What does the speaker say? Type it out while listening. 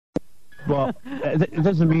Well, it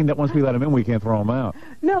doesn't mean that once we let him in, we can't throw him out.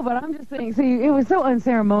 No, but I'm just saying, see, it was so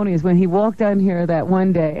unceremonious when he walked down here that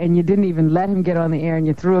one day and you didn't even let him get on the air and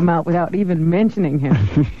you threw him out without even mentioning him.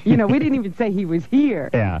 We didn't even say he was here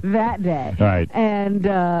that day. Right. And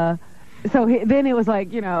so then it was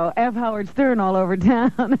like, F. Howard Stern all over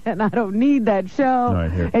town, and I don't need that show.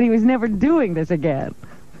 Right, here. And he was never doing this again.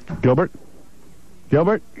 Gilbert?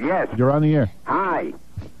 Gilbert? Yes. You're on the air. Hi.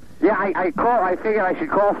 Yeah, I figured I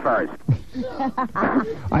should call first.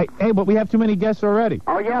 Hey, but we have too many guests already.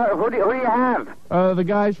 Oh, yeah? Who do you have? The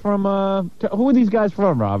guys from, who are these guys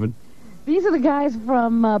from, Robin? These are the guys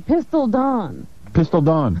from Pistol Dawn. Pistol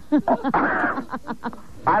Dawn. I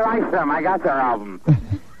like them. I got their album.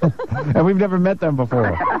 And we've never met them before.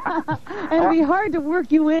 And it'd be hard to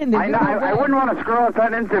work you in. I know. I wouldn't want to screw up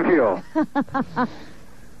that interview.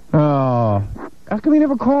 Oh. How come you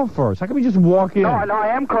never call first? How come you just walk in? No, I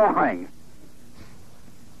am calling.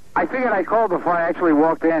 I figured I'd call before I actually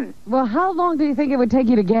walked in. Well, how long do you think it would take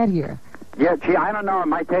you to get here? Yeah, gee, I don't know. It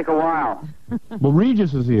might take a while. Well,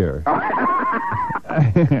 Regis is here.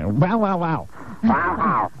 Wow, wow, wow.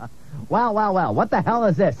 Wow. Well, what the hell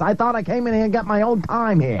is this? I thought I came in here and got my own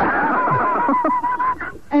time here.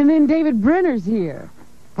 And then David Brenner's here.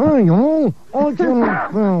 Hey, what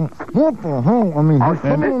the hell? I mean, he's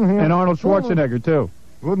coming in here. And Arnold Schwarzenegger, too.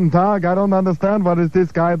 Guten Tag. I don't understand. What is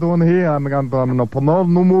this guy doing here? I'm going to no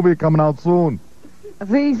new movie coming out soon.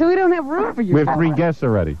 See, so we don't have room for you. We have 3 guests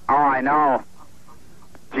already. Oh, I know.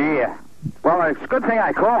 Gee. Well, it's a good thing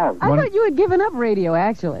I called. I thought you had given up radio,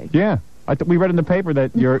 actually. Yeah. We read in the paper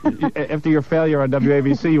that after your failure on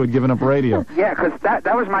WABC, you had given up radio. Yeah, because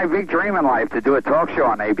that was my big dream in life, to do a talk show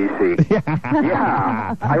on ABC.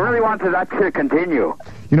 Yeah. I really wanted that to continue.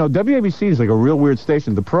 WABC is like a real weird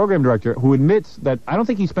station. The program director, who admits that I don't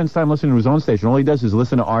think he spends time listening to his own station. All he does is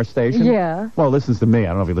listen to our station. Yeah. Well, listens to me. I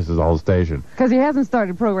don't know if he listens to the whole station. Because he hasn't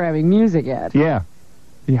started programming music yet. Yeah.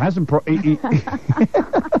 He hasn't...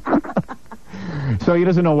 So he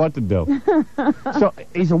doesn't know what to do. So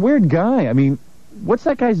he's a weird guy. I mean, what's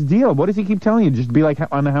that guy's deal? What does he keep telling you? Just be like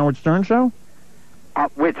on the Howard Stern show?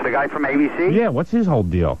 Which, the guy from ABC? Yeah, what's his whole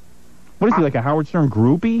deal? What is he, like a Howard Stern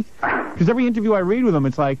groupie? Because every interview I read with him,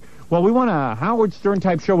 it's like, well, we want a Howard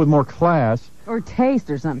Stern-type show with more class. Or taste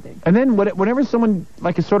or something. And then whenever someone,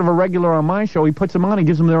 like, is sort of a regular on my show, he puts them on and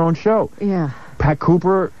gives them their own show. Yeah. Pat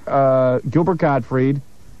Cooper, Gilbert Gottfried.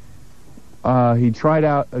 He tried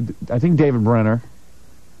out, I think, David Brenner.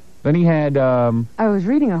 Then he had... I was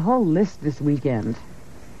reading a whole list this weekend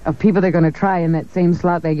of people they're going to try in that same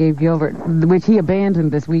slot they gave Gilbert, which he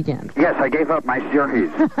abandoned this weekend. Yes, I gave up my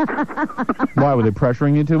series. Why, were they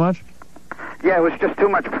pressuring you too much? Yeah, it was just too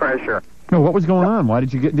much pressure. No, what was going on? Why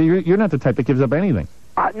did you get... You're not the type that gives up anything.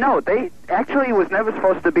 No, it was never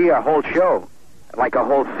supposed to be a whole show, like a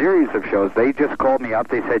whole series of shows. They just called me up.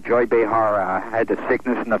 They said Joy Behar had a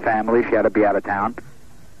sickness in the family. She had to be out of town.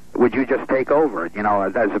 Would you just take over,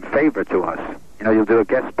 as a favor to us? You'll do a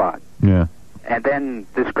guest spot. Yeah. And then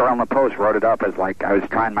this girl in the Post wrote it up as like I was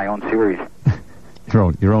trying my own series.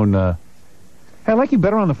 your own, Hey, I like you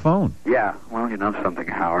better on the phone. Yeah, well, you know something,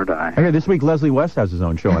 Howard. I hear this week Leslie West has his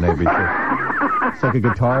own show on ABC. It's like a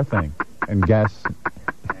guitar thing. And guests.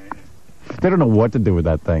 They don't know what to do with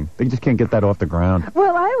that thing. They just can't get that off the ground.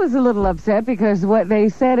 Well, I was a little upset because what they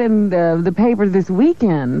said in the paper this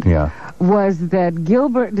weekend was that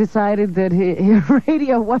Gilbert decided that his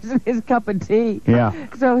radio wasn't his cup of tea. Yeah.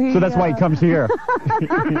 So that's why he comes here.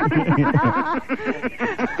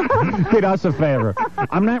 Did us a favor.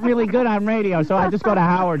 I'm not really good on radio, so I just go to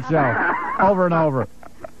Howard's show over and over.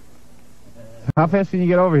 How fast can you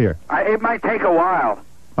get over here? It might take a while.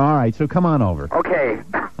 All right, so come on over. Okay.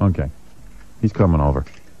 Okay. He's coming over.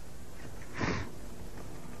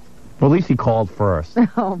 Well, at least he called first.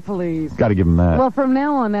 Oh, please. Got to give him that. Well, from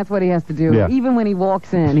now on, that's what he has to do. Yeah. Even when he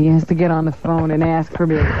walks in, he has to get on the phone and ask for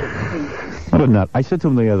me. What a nut. I said to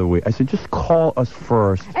him the other week, I said, just call us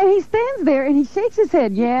first. And he stands there and he shakes his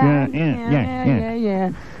head. Yeah.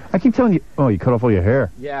 I keep telling you, oh, you cut off all your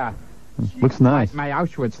hair. Yeah. Looks nice. My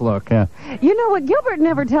Auschwitz look. Yeah. You know what? Gilbert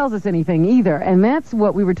never tells us anything either, and that's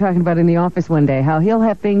what we were talking about in the office one day, how he'll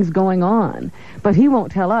have things going on, but he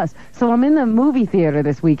won't tell us. So I'm in the movie theater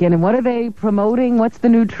this weekend, and what are they promoting? What's the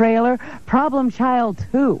new trailer? Problem Child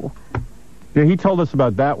 2. Yeah, he told us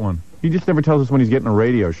about that one. He just never tells us when he's getting a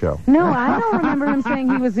radio show. No, I don't remember him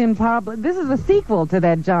saying he was in Problem. This is a sequel to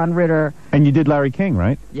that John Ritter. And you did Larry King,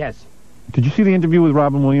 right? Yes. Did you see the interview with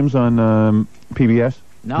Robin Williams on PBS?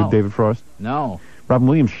 No. With David Frost? No. Robin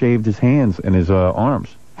Williams shaved his hands and his arms.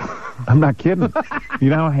 I'm not kidding. You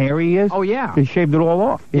know how hairy he is? Oh, yeah. They shaved it all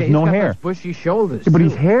off. Yeah, There's he's no got hair. those bushy shoulders. Yeah, but too.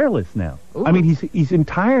 he's hairless now. Ooh. I mean, he's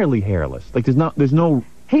entirely hairless. Like there's no.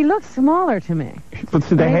 He looks smaller to me. But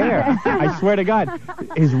the hair. I swear to God,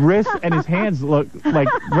 his wrists and his hands look like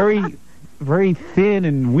very, very thin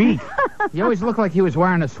and weak. He always looked like he was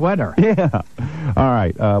wearing a sweater. Yeah. All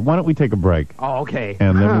right. Why don't we take a break? Oh, okay.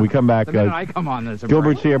 And then when we come back, The minute I come on, there's a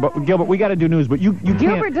Gilbert's break. here. But Gilbert, we got to do news. But you can't.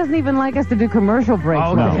 Gilbert doesn't even like us to do commercial breaks.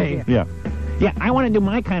 Oh, No. okay. Yeah. Yeah, I want to do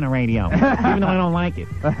my kind of radio, even though I don't like it.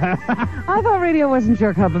 I thought radio wasn't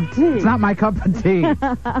your cup of tea. It's not my cup of tea.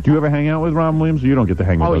 Do you ever hang out with Ron Williams? You don't get to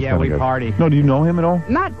hang with Oh, those yeah, kind of we guys. party. No, do you know him at all?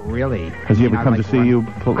 Not really. Has he ever Not come like to see one. you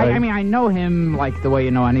play? I mean, I know him like the way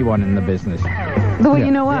you know anyone in the business. The way Yeah.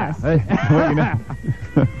 you know us. Well, you know.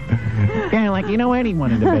 Yeah, like you know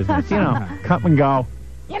anyone in the business, you know, come and go.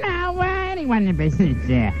 You know, anyone in the business,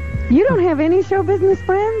 yeah. You don't have any show business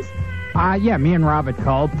friends? Yeah, me and Robert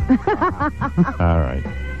Culp. All right.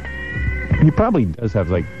 He probably does have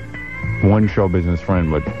like one show business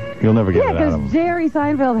friend, but you'll never get Yeah, it out of because him. Jerry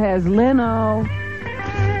Seinfeld has Leno.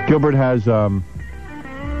 Gilbert has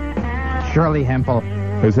Shirley Hempel.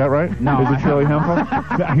 is that right? No. Is it Shirley Hempel?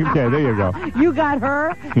 Okay, there you go. You got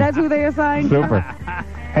her. That's who they assigned you? Super.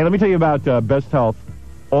 Hey, let me tell you about Best Health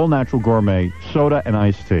All Natural Gourmet Soda and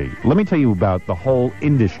Iced Tea. Let me tell you about the whole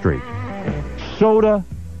industry. Soda.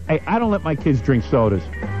 Hey, I don't let my kids drink sodas.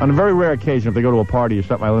 On a very rare occasion, if they go to a party or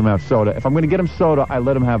something, I let them have soda. If I'm going to get them soda, I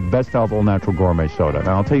let them have Best Health All Natural Gourmet Soda. And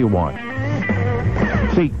I'll tell you why.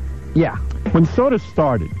 See, Yeah. when soda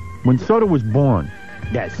started, when soda was born,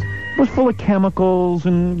 Yes. it was full of chemicals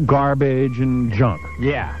and garbage and junk.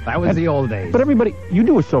 Yeah, that was the old days. But everybody, you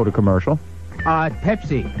do a soda commercial.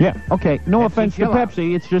 Pepsi. Yeah, okay. No Pepsi offense to Chill Out.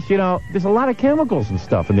 Pepsi. It's just, you know, there's a lot of chemicals and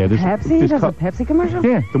stuff in there. There's, Pepsi? there's Does a Pepsi commercial?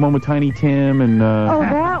 yeah, the one with Tiny Tim and... Oh,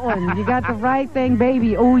 that one. You got the right thing,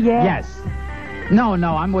 baby. Oh, yeah. Yes. No,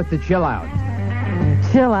 I'm with the Chill Out.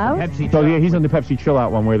 Chill out. Pepsi. So, Chill yeah, Out he's on the Pepsi Chill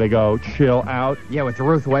Out one where they go, chill out. Yeah, with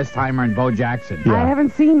Ruth Westheimer and Bo Jackson. Yeah. I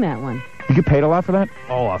haven't seen that one. You get paid a lot for that?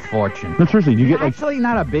 Oh, a fortune. No, seriously, do you get, like, Actually,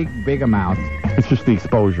 not a big amount. it's just the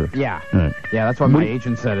exposure. Yeah. Right. Yeah, that's what What my do you-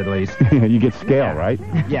 agent said, at least. You get scale, Yeah. right?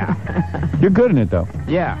 Yeah. You're good in it, though.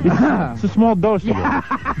 Yeah. It's a small dose of it.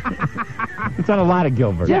 It's not a lot of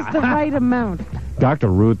Gilbert. Just the right amount. Dr.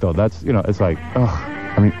 Ruth, though, that's, you know, it's like, ugh.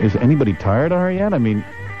 I mean, is anybody tired of her yet? I mean,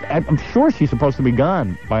 I'm sure she's supposed to be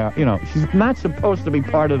gone by, you know, she's not supposed to be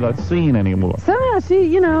part of the scene anymore. Somehow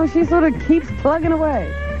she sort of keeps plugging away.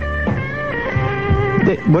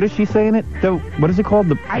 What is she saying it? What is it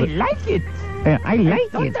called? I like it. Yeah, I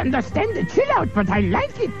like Don't understand the Chill Out, but I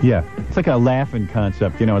like it. Yeah, it's like a laughing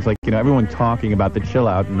concept, you know. It's like, you know, everyone talking about the chill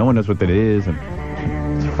out, and no one knows what that is, and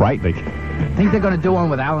it's frightening. I think they're going to do one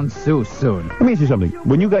with Alan Seuss soon. Let me ask you something.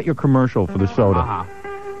 When you got your commercial for the soda,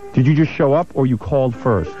 Uh-huh. did you just show up or you called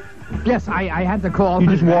first? Yes, I had to call. You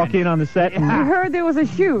just walk in on the set and... You heard there was a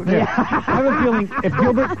shoot. I have a feeling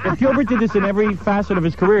if Gilbert did this in every facet of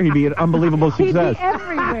his career, he'd be an unbelievable He'd success. be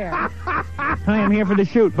everywhere. Hi, I'm here for the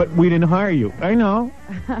shoot, but we didn't hire you. I know.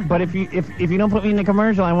 But if you don't put me in the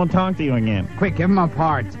commercial, I won't talk to you again. Quick, give him a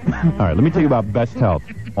part. All right, let me tell you about Best Health,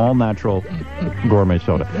 all natural gourmet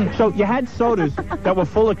soda. So you had sodas that were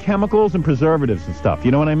full of chemicals and preservatives and stuff.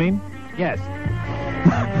 You know what I mean? Yes.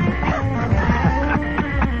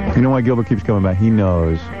 You know why Gilbert keeps coming back? He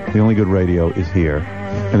knows the only good radio is here.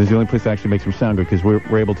 And it's the only place that actually makes him sound good because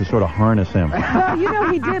we're able to sort of harness him. Well, you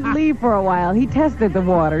know, he did leave for a while. He tested the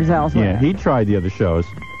waters elsewhere. Yeah, he tried the other shows.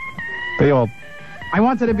 They all... I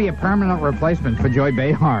wanted to be a permanent replacement for Joy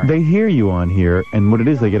Behar. They hear you on here, and what it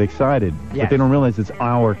is, they get excited. But Yes. they don't realize it's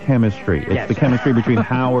our chemistry. It's Yes. the chemistry between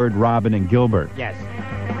Howard, Robin, and Gilbert. Yes.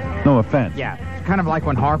 No offense. Yeah. It's kind of like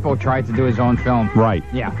when Harpo tried to do his own film. Right.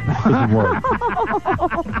 Yeah. Doesn't work.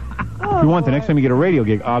 If you want, the next time you get a radio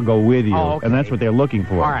gig, I'll go with you. Oh, okay. And that's what they're looking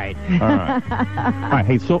for. All right. All right. All right.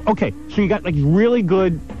 Hey, so you got like really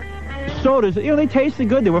good sodas. You know, they tasted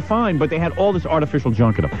good. They were fine, but they had all this artificial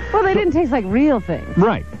junk in them. Well, they didn't taste like real things.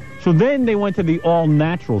 Right. So then they went to the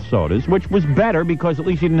all-natural sodas, which was better because at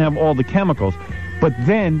least you didn't have all the chemicals. But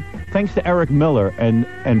then, thanks to Eric Miller and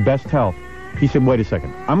Best Health, he said, wait a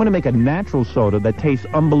second. I'm going to make a natural soda that tastes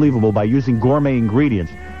unbelievable by using gourmet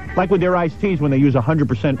ingredients, like with their iced teas when they use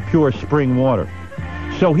 100% pure spring water.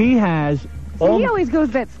 So he has So he always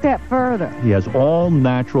goes that step further. He has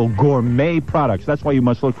all-natural gourmet products. That's why you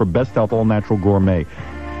must look for Best Health All-Natural Gourmet.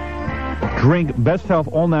 Drink Best Health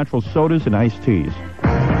All-Natural sodas and iced teas.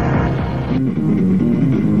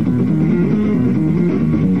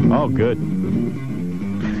 Oh, good.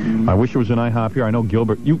 I wish there was an IHOP here. I know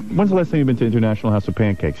Gilbert. When's the last time you've been to International House of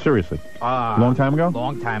Pancakes? Seriously. Long time ago?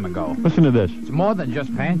 Long time ago. Listen to this. It's more than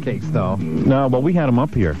just pancakes, though. No, well, we had them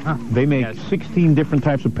up here. They make 16 different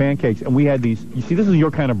types of pancakes, and we had these. You see, this is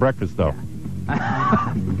your kind of breakfast, though.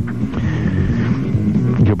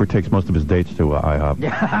 Gilbert takes most of his dates to IHOP.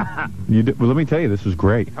 Well, let me tell you, this is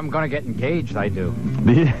great. If I'm going to get engaged, I do.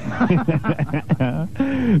 The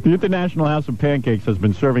International House of Pancakes has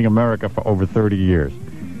been serving America for over 30 years.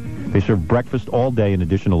 They serve breakfast all day in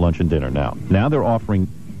addition to lunch and dinner now. Now they're offering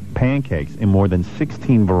pancakes in more than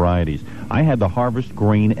 16 varieties. I had the Harvest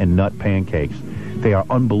Grain and Nut pancakes. They are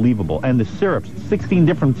unbelievable. And the syrups, 16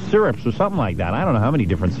 different syrups or something like that. I don't know how many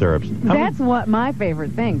different syrups. That's what my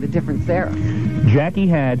favorite thing, the different syrups. Jackie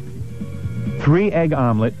had 3-egg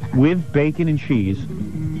omelet with bacon and cheese.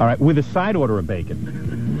 All right, with a side order of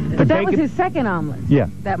bacon. But that was his second omelet. Yeah.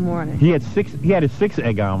 That morning. He had a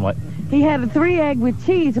 6-egg omelet. He had a 3-egg with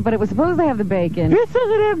cheese, but it was supposed to have the bacon. This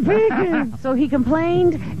doesn't have bacon. So he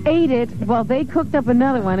complained, ate it, while they cooked up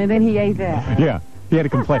another one, and then he ate that. Yeah. He had to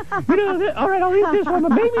complain. All right, I'll eat this one. But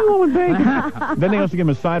maybe one with bacon. Then they also give him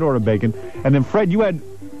a side order of bacon. And then, Fred, you had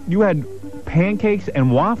pancakes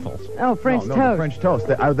and waffles. Oh, French toast. The French toast.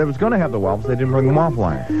 They was going to have the waffles. They didn't bring the waffle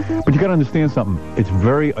iron. But you got to understand something. It's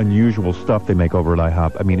very unusual stuff they make over at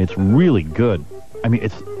IHOP. I mean, it's really good. I mean,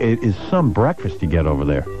 it is some breakfast you get over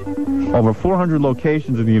there. Over 400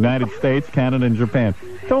 locations in the United States, Canada, and Japan.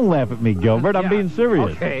 Don't laugh at me, Gilbert. I'm being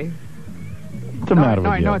serious. Okay. What's the matter with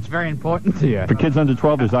you? I know it's very important to you. For kids under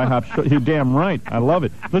 12, there's IHOP. You're damn right. I love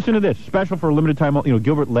it. Listen to this. Special for a limited time. You know,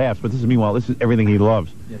 Gilbert laughs, but this is everything he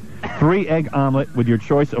loves. Yes. 3-egg omelet with your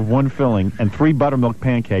choice of 1 filling and 3 buttermilk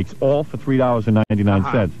pancakes, all for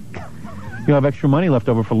 $3.99. You'll have extra money left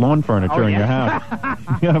over for lawn furniture in your house.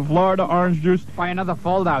 You have Florida orange juice. Buy another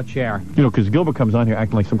fold-out chair. You know, because Gilbert comes on here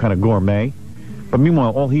acting like some kind of gourmet. But meanwhile,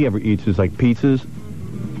 all he ever eats is like pizzas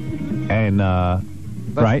and,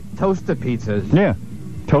 right? Toaster pizzas. Yeah.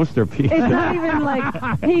 Toaster pizza. It's not even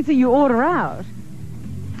like pizza you order out.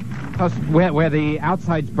 Where the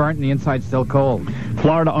outside's burnt and the inside's still cold.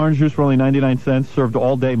 Florida orange juice for only 99 cents, served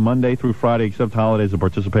all day, Monday through Friday, except holidays at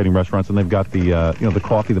participating restaurants. And they've got the, the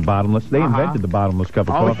coffee, the bottomless. They invented the bottomless cup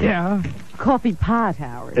of coffee. Oh, yeah. Coffee pot,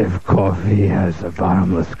 Howard. If coffee has a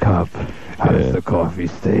bottomless cup, how does the coffee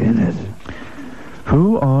stay in it?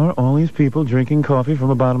 Who are all these people drinking coffee from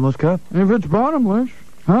a bottomless cup? If it's bottomless,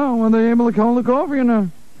 how are they able to call the coffee in there?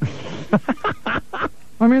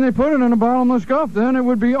 I mean, they put it in a bottomless cup, then it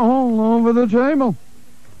would be all over the table.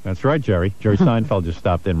 That's right, Jerry. Jerry Seinfeld just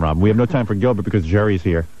stopped in, Rob. We have no time for Gilbert because Jerry's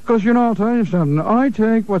here. Because, I'll tell you something. I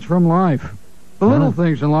take what's from life. The little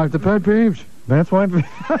things in life, the pet peeves. That's why... The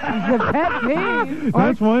pet peeve.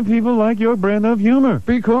 That's why people like your brand of humor.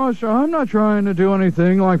 Because I'm not trying to do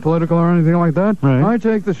anything like political or anything like that. Right. I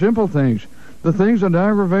take the simple things. The things that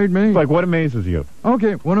aggravate me. Like what amazes you?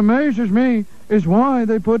 Okay, what amazes me is why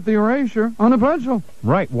they put the eraser on a pencil.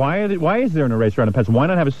 Right. Why is there an eraser on a pencil? Why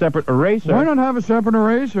not have a separate eraser? Why not have a separate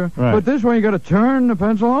eraser? Right. But this way you got to turn the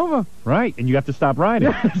pencil over. Right, and you have to stop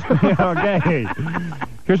writing. Okay.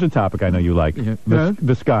 Here's a topic I know you like.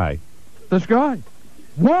 The sky. The sky.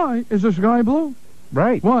 Why is the sky blue?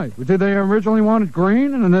 Right. Why? Did they originally want it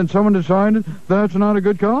green, and then someone decided that's not a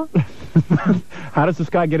good color? How does the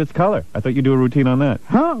sky get its color? I thought you do a routine on that.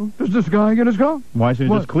 How does the sky get its color? Why isn't it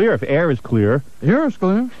just clear? If air is clear... Air is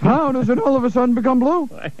clear. How does it all of a sudden become blue?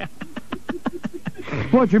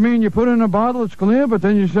 What, you mean you put it in a bottle, it's clear, but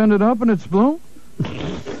then you send it up and it's blue?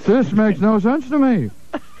 This makes no sense to me.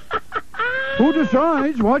 Who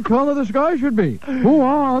decides what color the sky should be? Who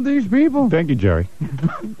are these people? Thank you, Jerry.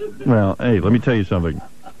 Well, hey, let me tell you something.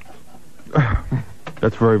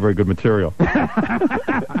 That's very, very good material.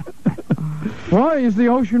 Why is the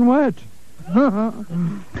ocean wet?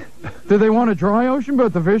 Did they want a dry ocean,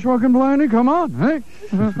 but the fish were complaining? Come on, hey.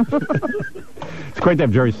 It's great to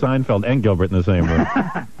have Jerry Seinfeld and Gilbert in the same room.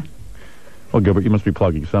 Well, Gilbert, you must be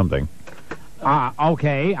plugging something.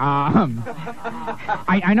 Okay.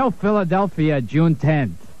 I know Philadelphia, June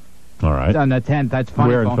 10th. All right. On the 10th, that's Funny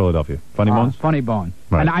Where Bone. in Philadelphia? Funny Bones? Funny Bone.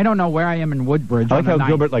 Right. And I don't know where I am in Woodbridge. I like on the how 9th.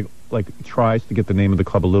 Gilbert like tries to get the name of the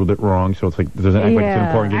club a little bit wrong, so it's like it doesn't act like it's an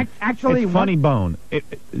important game. Actually, it's Funny Bone.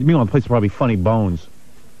 Meanwhile, the place is probably Funny Bones.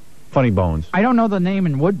 Funny Bones. I don't know the name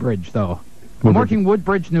in Woodbridge, though. I'm working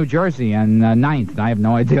Woodbridge, New Jersey, on 9th. I have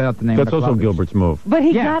no idea what the name of the club is. That's also Gilbert's move. But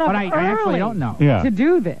he Yeah, got up but I actually early don't know. Yeah. to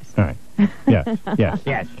do this. All right. Yes.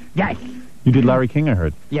 Yes. Yes. You did Larry King, I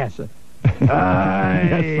heard. Yes.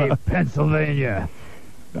 Pennsylvania.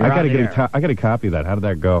 I got a copy of that. How did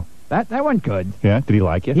that go? That went good. Yeah. Did he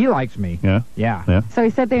like it? He likes me. Yeah. Yeah. So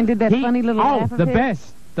he sat there and did that funny little laugh the of his?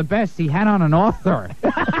 best. the best, he had on an author.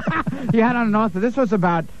 He had on an author. This was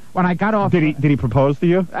about when I got off. Did he propose to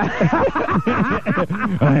you? I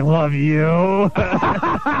love you.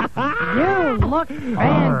 You look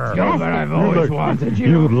fantastic. I've always wanted you.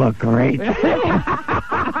 You look great.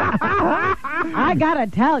 I gotta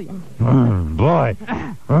tell you. Boy.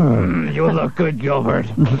 You look good, Gilbert.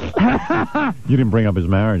 You didn't bring up his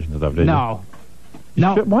marriage and stuff, did you? No.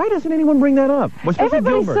 No. Why doesn't anyone bring that up? Especially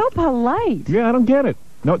Everybody's Gilbert. so polite. Yeah, I don't get it.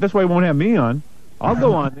 No, that's why he won't have me on. I'll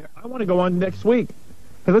go on there. I want to go on next week.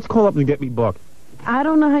 Hey, let's call up and get me booked. I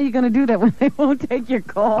don't know how you're going to do that when they won't take your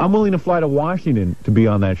call. I'm willing to fly to Washington to be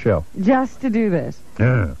on that show. Just to do this.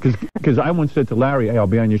 Yeah. Because I once said to Larry, hey, I'll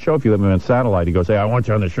be on your show if you let me on satellite. He goes, hey, I want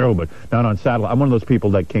you on the show, but not on satellite. I'm one of those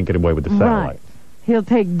people that can't get away with the satellite. Right. He'll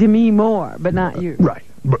take Demi Moore, but not you. Right.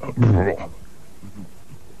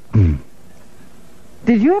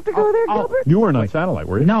 Did you have to go there, Gilbert? You weren't on satellite,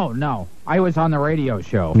 were you? No. I was on the radio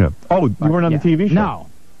show. Yeah. Oh, you weren't on the TV show? No.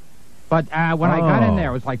 But when I got in there,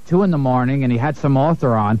 it was like 2 in the morning, and he had some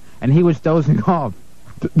author on, and he was dozing off.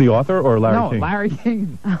 The author or Larry King? No, Larry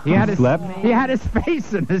King. He had his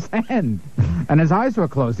face in his hand, and his eyes were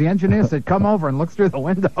closed. The engineer said, come over and look through the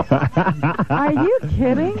window. Are you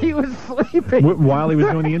kidding? He was sleeping. While he was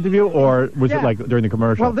doing the interview, or was it like during the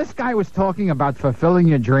commercial? Well, this guy was talking about fulfilling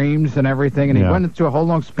your dreams and everything, and he went into a whole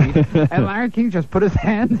long speech, and Larry King just put his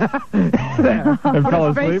hand there, and put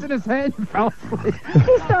fell his face asleep? in his head and fell asleep.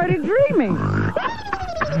 He started dreaming.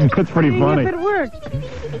 That's pretty funny. If it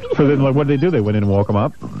worked. So then, like, what did they do? They went in and woke him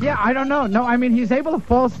up? Yeah, I don't know. No, I mean, he's able to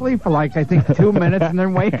fall asleep for, like, I think 2 minutes and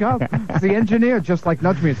then wake up. The engineer just, like,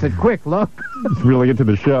 nudged me and said, quick, look. He's really into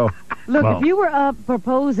the show. Look, if you were up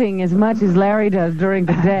proposing as much as Larry does during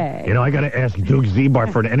the day. You know, I got to ask Duke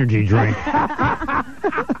Zebar for an energy drink.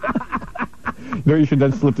 No, you should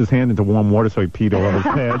then slip his hand into warm water so he peed all over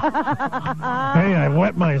his pants. Hey, I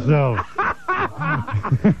wet myself.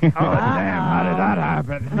 Oh, damn, how did that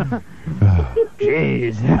happen?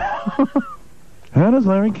 Jeez. How does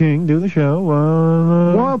Larry King do the show?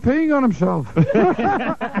 While peeing on himself.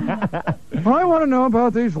 I want to know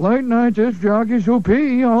about these late-night disc jockeys who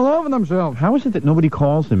pee all over themselves. How is it that nobody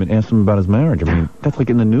calls him and asks him about his marriage? I mean, that's like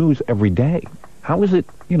in the news every day. How is it,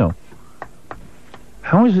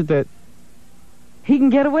 how is it that... He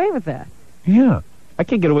can get away with that. Yeah, I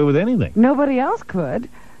can't get away with anything. Nobody else could.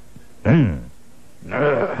 Good.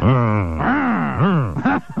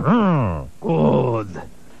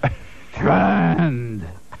 Trend.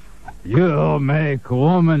 You make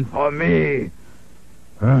woman for me.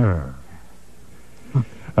 All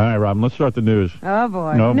right, Robin, let's start the news. Oh,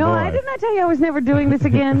 boy. No, No, boy. I did not tell you I was never doing this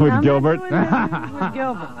again. With I'm Gilbert? Not doing this with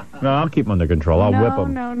Gilbert. No, I'll keep him under control. I'll whip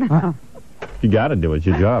him. No. You got to do it. It's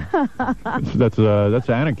your job. That's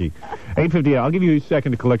anarchy. 8:58. I'll give you a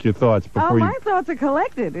second to collect your thoughts before My thoughts are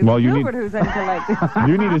collected. It's Well, you Gilbert who's uncollected.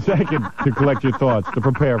 you need a second to collect your thoughts to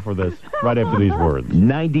prepare for this. Right after these words.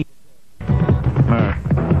 90. All right.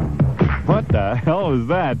 What the hell is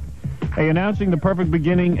that? Hey, announcing the perfect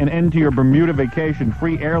beginning and end to your Bermuda vacation.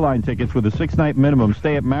 Free airline tickets with a 6-night minimum.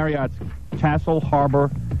 Stay at Marriott's Castle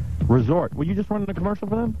Harbor Resort. Were you just running a commercial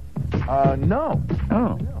for them? No.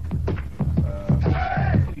 Oh.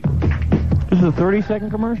 This is a 30-second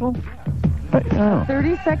commercial?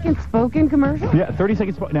 30-second spoken commercial? Yeah, 30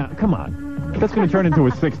 seconds. Now, come on. That's going to turn into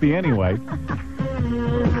a 60 anyway.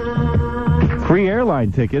 Free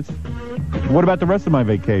airline tickets. What about the rest of my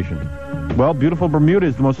vacation? Well, beautiful Bermuda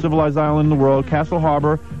is the most civilized island in the world. Castle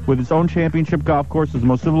Harbor, with its own championship golf course, is the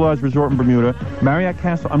most civilized resort in Bermuda. Marriott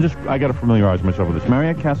Castle, I got to familiarize myself with this.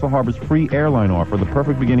 Marriott Castle Harbor's free airline offer, the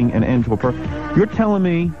perfect beginning and end to a You're telling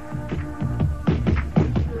me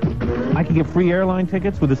I can get free airline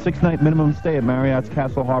tickets with a 6-night minimum stay at Marriott's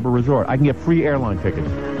Castle Harbor Resort. I can get free airline tickets.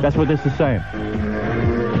 That's what this is saying.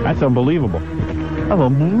 That's unbelievable. That's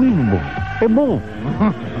unbelievable. Hey, move.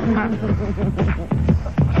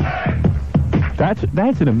 That's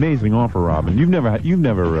an amazing offer, Robin. You've never,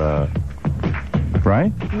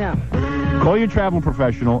 right? No. Call your travel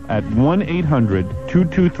professional at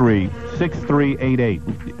 1-800-223-6388.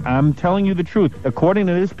 I'm telling you the truth. According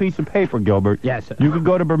to this piece of paper, Gilbert, Yes, sir. you could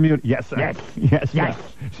go to Bermuda. Yes, sir. Yes. Yes, Yes. sir.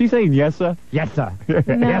 She's saying yes, sir. Yes, sir.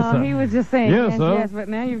 No, he was just saying Yes, yes, sir. yes, but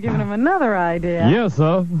now you've given him another idea. Yes,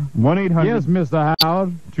 sir. 1-800-223-6388. Yes, Mr.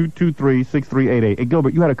 Howard. Hey,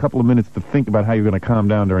 Gilbert, you had a couple of minutes to think about how you're going to calm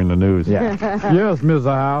down during the news. Yes, Mr.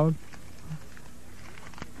 Howard.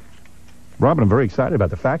 Robin, I'm very excited about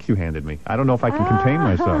the facts you handed me. I don't know if I can contain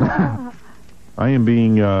myself. I am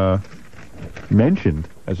being mentioned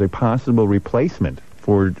as a possible replacement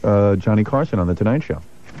for Johnny Carson on The Tonight Show.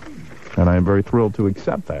 And I am very thrilled to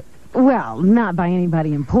accept that. Well, not by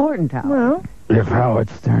anybody important, Howard. Well, If Howard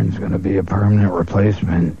Stern's going to be a permanent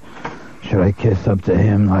replacement, should I kiss up to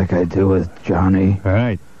him like I do with Johnny? All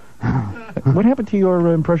right. What happened to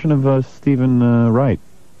your impression of Stephen Wright?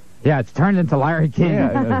 Yeah, it's turned into Larry King.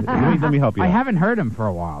 Yeah, let me help you I out. haven't heard him for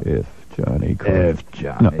a while. If Johnny Carson... If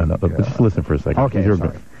Johnny... No. Just listen for a second. Okay, You're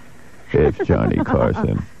sorry. good. If Johnny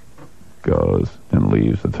Carson goes and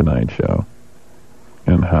leaves the Tonight Show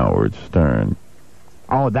and Howard Stern...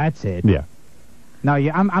 Oh, that's it. Yeah. No,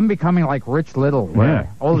 I'm becoming like Rich Little. Yeah.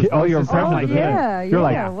 All his Oh, your voices sound impression like of him. yeah,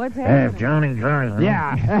 You're yeah. like, What's happening? Johnny Carson...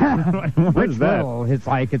 Yeah. What Rich is that? Little.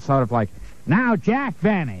 It's sort of like, now Jack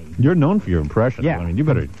Benny. You're known for your impressions. Yeah. I mean, you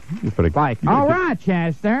better Like, oh,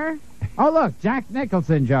 Rochester. Oh, look, Jack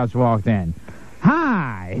Nicholson just walked in.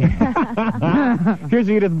 Hi. Here's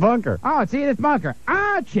Edith Bunker. Oh, it's Edith Bunker.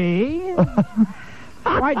 Archie.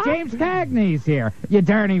 Why, James Cagney's here, you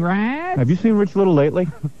dirty rat. Have you seen Rich Little lately?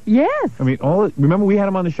 Yes. I mean, remember we had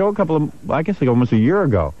him on the show I guess like almost a year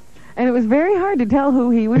ago. And it was very hard to tell who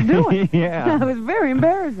he was doing. Yeah. It was very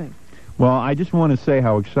embarrassing. Well, I just want to say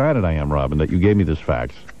how excited I am, Robin, that you gave me this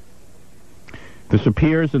fax. This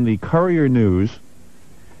appears in the Courier News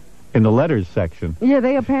in the letters section. Yeah,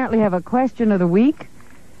 they apparently have a question of the week.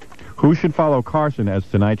 Who should follow Carson as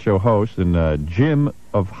Tonight Show host? And Jim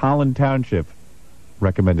of Holland Township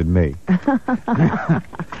recommended me.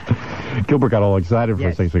 Gilbert got all excited for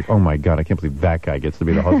a second. He's like, oh, my God, I can't believe that guy gets to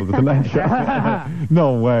be the host of the Tonight Show.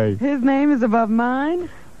 No way. His name is above mine.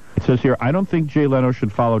 It says here, I don't think Jay Leno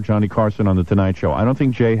should follow Johnny Carson on the Tonight Show. I don't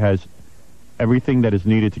think Jay has everything that is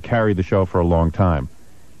needed to carry the show for a long time.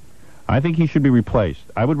 I think he should be replaced.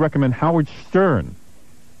 I would recommend Howard Stern,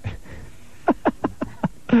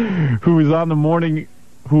 who is on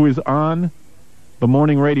the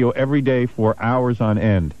morning radio every day for hours on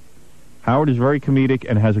end. Howard is very comedic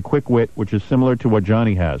and has a quick wit, which is similar to what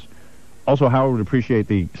Johnny has. Also, Howard would appreciate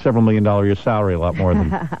the several $1 million a year salary a lot more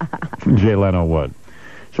than Jay Leno would.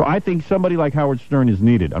 So I think somebody like Howard Stern is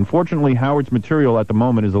needed. Unfortunately, Howard's material at the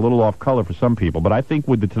moment is a little off color for some people, but I think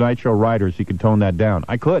with the Tonight Show writers, he could tone that down.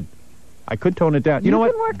 I could tone it down. You know what?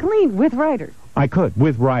 You can work clean with writers. I could,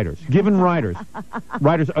 with writers. Given writers.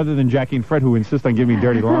 Writers other than Jackie and Fred who insist on giving me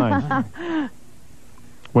dirty lines.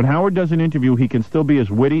 When Howard does an interview, he can still be as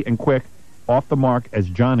witty and quick, off the mark, as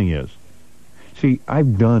Johnny is. See,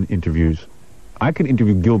 I've done interviews. I could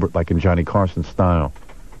interview Gilbert like in Johnny Carson style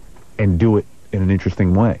and do it in an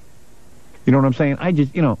interesting way. You know what I'm saying?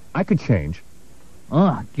 I could change.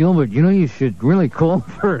 Oh, Gilbert, you should really call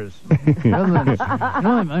first.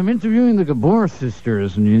 I'm interviewing the Gabor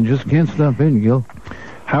sisters, and you just can't stop in, Gil.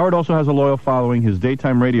 Howard also has a loyal following. His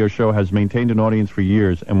daytime radio show has maintained an audience for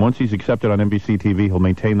years, and once he's accepted on NBC TV, he'll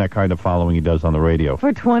maintain that kind of following he does on the radio.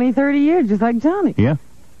 For 20, 30 years, just like Johnny. Yeah.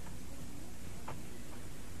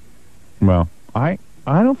 Well, I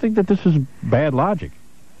don't think that this is bad logic.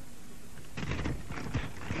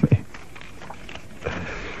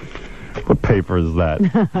 What paper is that?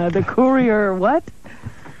 The Courier, what?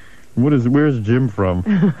 Where's Jim from?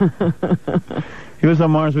 He lives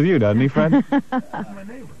on Mars with you, doesn't he, Fred? My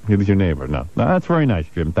neighbor. He was your neighbor. No, that's very nice,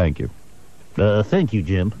 Jim. Thank you. Thank you,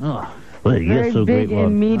 Jim. Oh. Well, you Very get so big great in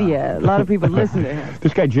love. media. A lot of people listen to him.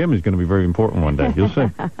 This guy Jim is going to be very important one day. You'll see.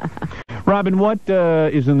 Robin, what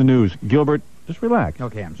is in the news? Gilbert, just relax.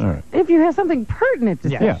 Okay, I'm sorry. All right. If you have something pertinent to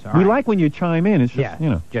say. Yes, Yeah, all we right. like when you chime in. It's just, Yeah,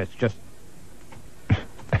 you know. just It's just,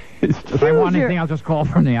 if I want Choose your- anything, I'll just call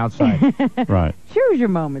from the outside. right. Choose your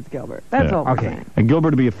moments, Gilbert. That's Yeah. all we're Okay. saying. And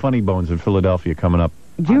Gilbert will be at Funny Bones in Philadelphia coming up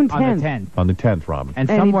June 10th. On the 10th. on the 10th, Robin. And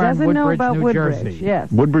And he somewhere in doesn't know Woodbridge, about New Woodbridge. Jersey.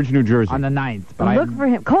 Yes. Woodbridge, New Jersey. On the 9th. But Look for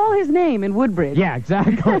him. Call his name in Woodbridge. Yeah,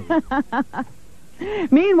 exactly.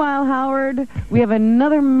 Meanwhile, Howard, we have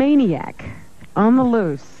another maniac on the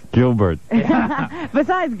loose. Gilbert.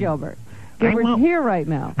 Besides Gilbert. Gilbert's here right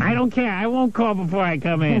now. I don't care. I won't call before I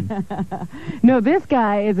come in. No, this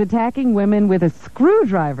guy is attacking women with a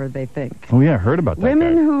screwdriver, they think. Oh, yeah, I heard about that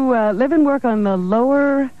Women guy. who live and work on the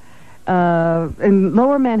in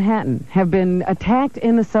lower Manhattan have been attacked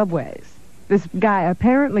in the subways. This guy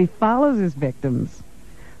apparently follows his victims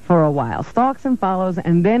for a while, stalks and follows,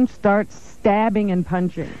 and then starts stabbing and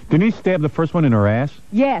punching. Didn't he stab the first one in her ass?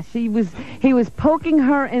 Yes, he was poking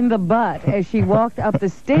her in the butt as she walked up the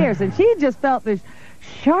stairs, and she just felt this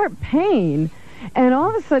sharp pain, and all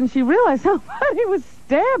of a sudden she realized how hard he was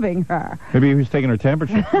stabbing her. Maybe he was taking her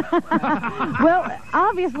temperature. Well,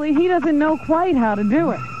 obviously he doesn't know quite how to do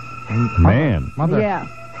it. Man. Mother, Yeah.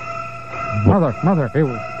 mother, it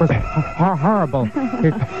was horrible.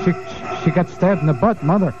 She got stabbed in the butt,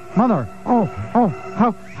 mother.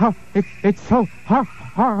 It's so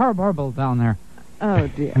horrible down there. Oh,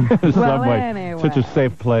 dear. The Well, subway. anyway. Such a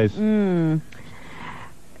safe place.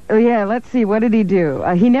 Yeah, let's see. What did he do?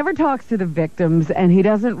 He never talks to the victims, and he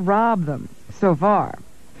doesn't rob them so far.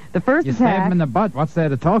 The first You stab attack him in the butt. What's there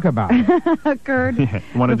to talk about? occurred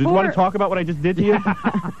Want to talk about what I just did to you?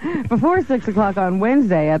 before 6 o'clock on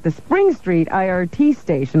Wednesday at the Spring Street IRT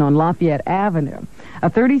station on Lafayette Avenue. A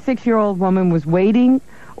 36-year-old woman was waiting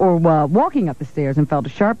or walking up the stairs and felt a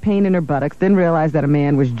sharp pain in her buttocks, then realized that a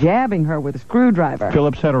man was jabbing her with a screwdriver.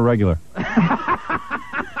 Phillips head or regular?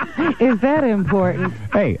 Is that important?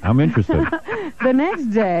 Hey, I'm interested. The next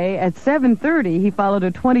day at 7:30, he followed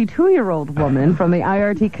a 22-year-old woman from the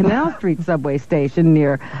IRT Canal Street subway station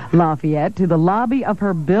near Lafayette to the lobby of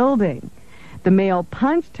her building. The male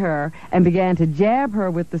punched her and began to jab her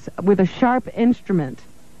with a sharp instrument.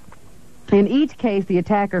 In each case, the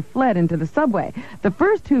attacker fled into the subway. The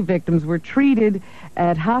first two victims were treated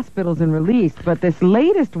at hospitals and released, but this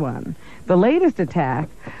latest one, the latest attack,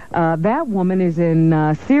 that woman is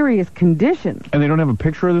in serious condition. And they don't have a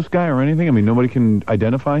picture of this guy or anything? I mean, nobody can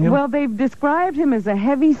identify him? Well, they've described him as a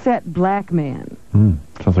heavy-set black man.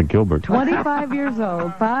 Sounds like Gilbert. 25 years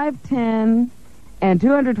old, 5'10", and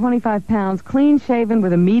 225 pounds, clean-shaven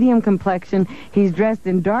with a medium complexion. He's dressed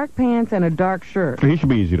in dark pants and a dark shirt. He should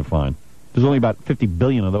be easy to find. There's only about 50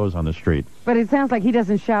 billion of those on the street. But it sounds like he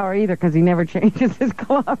doesn't shower either because he never changes his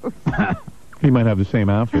clothes. He might have the same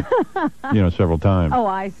outfit, several times. Oh,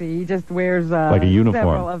 I see. He just wears like a uniform.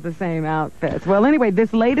 Several of the same outfits. Well, anyway,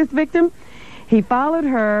 this latest victim, he followed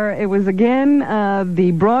her. It was, again,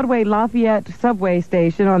 the Broadway Lafayette subway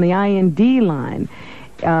station on the IND line.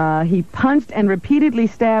 He punched and repeatedly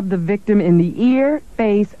stabbed the victim in the ear,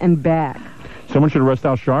 face, and back. Someone should arrest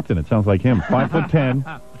Al Sharpton. It sounds like him.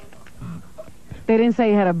 5'10". They didn't say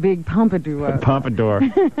he had a big pompadour. Pompadour.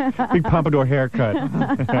 Big pompadour haircut.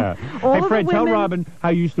 Hey, Fred, tell Robin how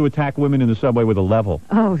you used to attack women in the subway with a level.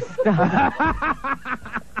 Oh, stop.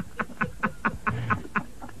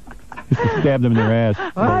 Used to stab them in their ass.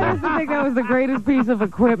 Well, I used to think that was the greatest piece of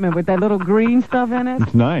equipment with that little green stuff in it.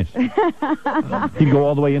 It's nice. He'd go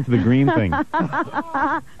all the way into the green thing.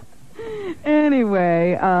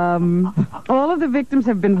 Anyway, all of the victims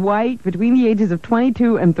have been white between the ages of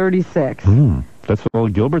 22 and 36. That's all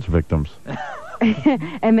Gilbert's victims.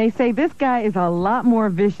 And they say this guy is a lot more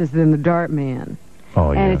vicious than the Dart Man.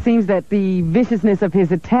 Oh, yeah. And it seems that the viciousness of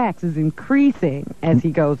his attacks is increasing as he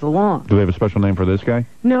goes along. Do they have a special name for this guy?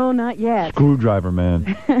 No, not yet. Screwdriver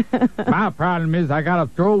Man. My problem is I gotta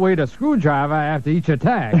throw away the screwdriver after each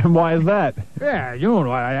attack. And why is that? Yeah,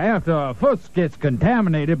 after a foot gets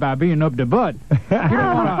contaminated by being up the butt, you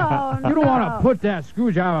don't wanna put that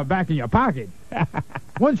screwdriver back in your pocket.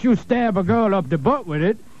 Once you stab a girl up the butt with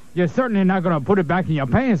it, you're certainly not gonna put it back in your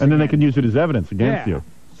pants. And then they can use it as evidence against you.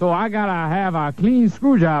 So I gotta have a clean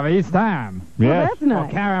screwdriver each time. Yes. Well, that's nice.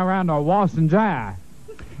 Or carry around a wash and dry.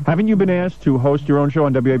 Haven't you been asked to host your own show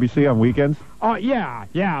on WABC on weekends? Oh, yeah,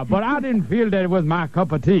 but I didn't feel that it was my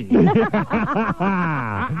cup of tea.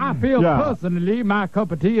 I feel personally my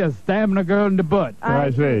cup of tea is stabbing a girl in the butt. I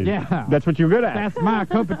see. Yeah. That's what you're good at. That's my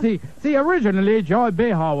cup of tea. See, originally, Joy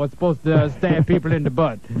Behar was supposed to stab people in the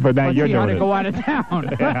butt. But now you're she doing had to it. go out of town.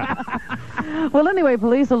 Well, anyway,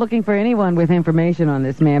 police are looking for anyone with information on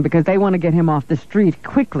this man because they want to get him off the street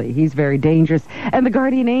quickly. He's very dangerous. And the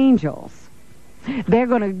Guardian Angels, they're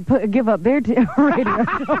going to give up their radio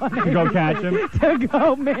show to go catch him? to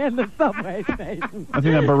go man the subway station. I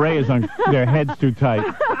think that beret is on their heads too tight.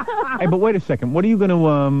 Hey, but wait a second. What are you going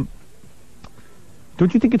to...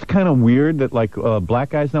 Don't you think it's kind of weird that, like, black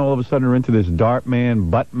guys now all of a sudden are into this dart man,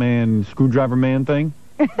 butt man, screwdriver man thing?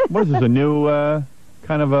 What is this, a new...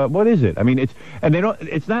 kind of what is it? I mean,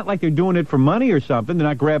 it's not like they're doing it for money or something. They're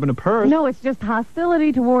not grabbing a purse. No, it's just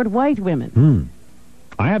hostility toward white women.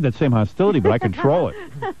 I have that same hostility, but I control it.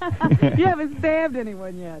 You haven't stabbed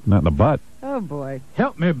anyone yet. Not in the butt. Oh, boy.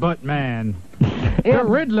 Help me, butt man. The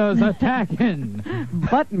Riddler's attacking.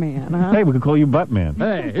 Butt man, huh? Hey, we can call you Butt Man.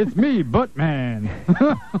 Hey, it's me, butt man.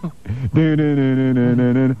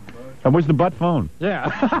 And where's the butt phone?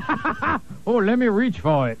 Yeah. Oh, let me reach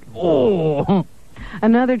for it. Oh.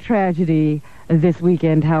 Another tragedy this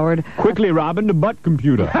weekend, Howard. Quickly, Robin, the butt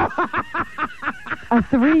computer. A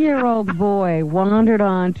 3-year-old boy wandered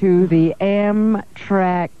onto the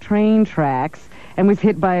Amtrak train tracks and was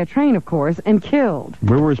hit by a train, of course, and killed.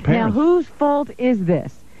 Where were his parents? Now, whose fault is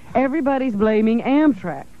this? Everybody's blaming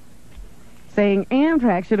Amtrak, saying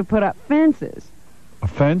Amtrak should have put up fences. A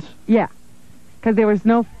fence? Yeah, because there was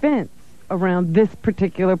no fence around this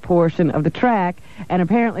particular portion of the track, and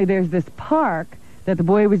apparently there's this park that the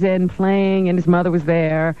boy was in playing, and his mother was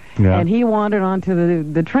there, and he wandered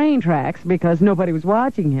onto the train tracks because nobody was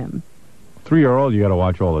watching him. 3-year-old you got to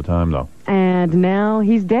watch all the time, though. And now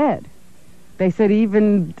he's dead. They said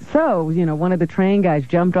even so, one of the train guys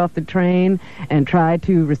jumped off the train and tried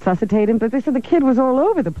to resuscitate him, but they said the kid was all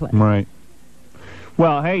over the place. Right.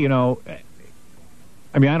 Well, hey,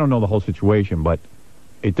 I mean, I don't know the whole situation, but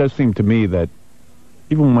it does seem to me that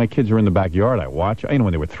even when my kids are in the backyard, I watch.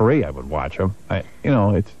 When they were 3, I would watch them.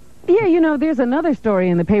 It's... Yeah, there's another story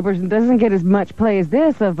in the papers that doesn't get as much play as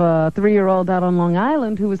this of a 3-year-old out on Long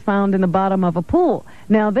Island who was found in the bottom of a pool.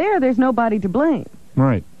 Now, there's nobody to blame.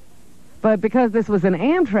 Right. But because this was an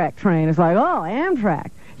Amtrak train, it's like, oh,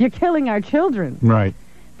 Amtrak, you're killing our children. Right.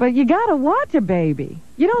 But you got to watch a baby.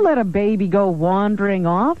 You don't let a baby go wandering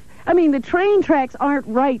off. I mean, the train tracks aren't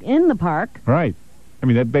right in the park. Right. I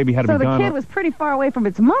mean, that baby had to be gone. So the kid was pretty far away from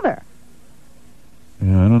its mother.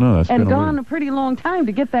 Yeah, I don't know. And gone a pretty long time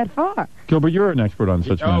to get that far. Gilbert, you're an expert on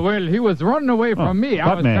such things. Oh, well, he was running away from me.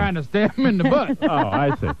 I was trying to stab him in the butt. Oh, I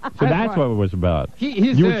see. So that's what it was about.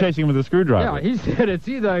 You were chasing him with a screwdriver. Yeah, he said it's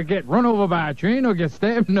either get run over by a train or get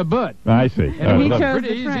stabbed in the butt. I see. And he chose pretty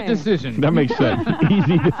the easy train. decision. That makes sense.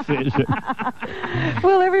 Easy decision.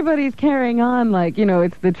 Well, everybody's carrying on like,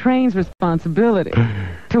 it's the train's responsibility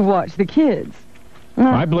to watch the kids.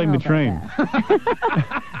 I blame the train.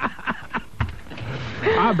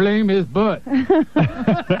 I blame his butt.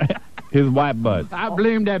 His white butt. I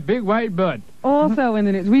blame that big white butt. Also in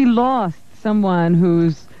the news, we lost someone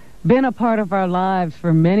who's been a part of our lives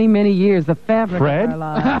for many, many years. The fabric Fred? of our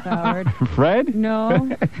lives, Howard. Fred? No,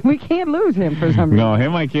 we can't lose him for some reason. No,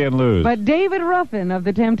 him I can't lose. But David Ruffin of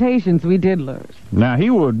the Temptations, we did lose. Now, he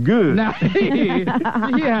was good. Now, he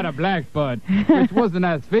had a black butt, which wasn't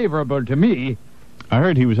as favorable to me. I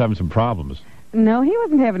heard he was having some problems. No, he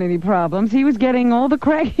wasn't having any problems. He was getting all the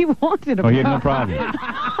crack he wanted. Oh, he had no problem.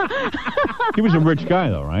 He was a rich guy,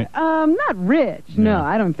 though, right? Not rich. No,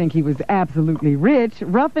 I don't think he was absolutely rich.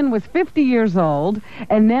 Ruffin was 50 years old,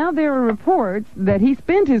 and now there are reports that he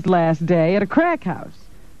spent his last day at a crack house.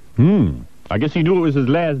 I guess he knew it was his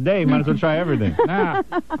last day. Might as well try everything. Now,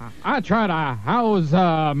 I tried to house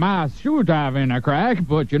my screwdriver in a crack,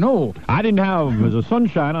 but I didn't have the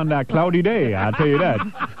sunshine on that cloudy day, I'll tell you that.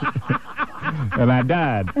 And I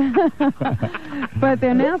died. But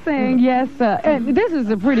they're now saying, yes, and this is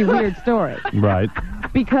a pretty weird story. Right.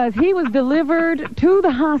 Because he was delivered to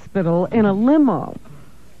the hospital in a limo.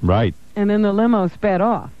 Right. And then the limo sped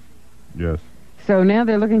off. Yes. So now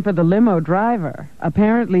they're looking for the limo driver.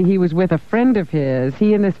 Apparently he was with a friend of his.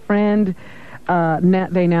 He and this friend,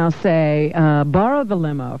 they now say, borrowed the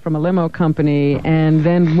limo from a limo company and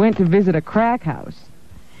then went to visit a crack house.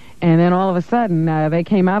 And then all of a sudden, they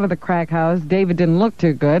came out of the crack house. David didn't look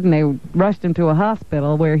too good, and they rushed him to a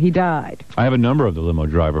hospital where he died. I have a number of the limo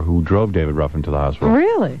driver who drove David Ruffin to the hospital.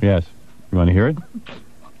 Really? Yes. You want to hear it?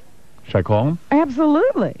 Should I call him?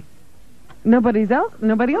 Absolutely. Nobody else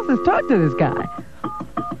has talked to this guy.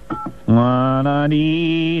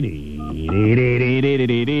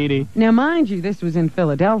 Now, mind you, this was in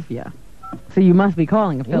Philadelphia, so you must be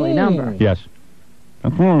calling a Philly number. Yes.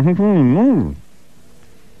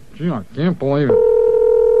 Gee, I can't believe it.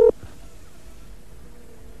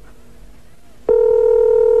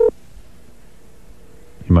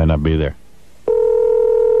 He might not be there.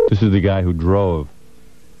 This is the guy who drove.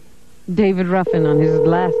 David Ruffin on his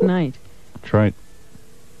last night. That's right.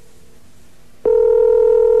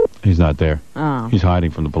 He's not there. Oh. He's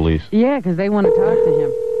hiding from the police. Yeah, because they want to talk to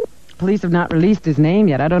him. Police have not released his name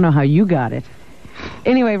yet. I don't know how you got it.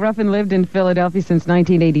 Anyway, Ruffin lived in Philadelphia since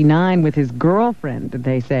 1989 with his girlfriend,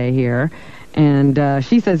 they say here. And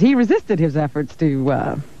she says he resisted his efforts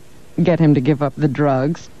to get him to give up the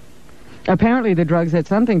drugs. Apparently the drugs had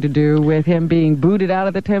something to do with him being booted out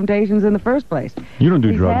of the Temptations in the first place. You don't do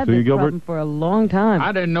He's drugs, had do you, this Gilbert? problem for a long time.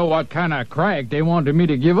 I didn't know what kind of crack they wanted me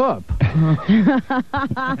to give up. Well,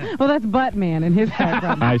 that's Buttman and his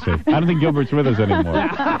background. I see. I don't think Gilbert's with us anymore.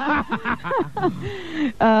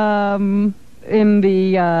 In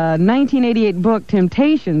the 1988 book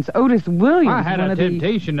Temptations, Otis Williams, I had one a of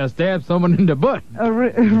temptation to stab someone in the butt. the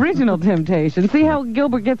original Temptations. See how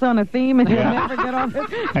Gilbert gets on a theme and he'll never get off it,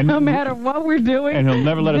 And- no matter what we're doing? And he'll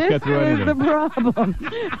never let us get through This is anything. the problem.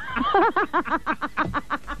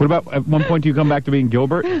 What about, at one point, do you come back to being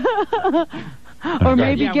Gilbert? Or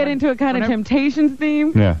maybe Yeah, get into a kind of Temptations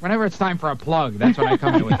theme. Yeah. Whenever it's time for a plug, that's when I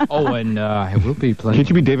come in with. Oh, and I will be playing. Can't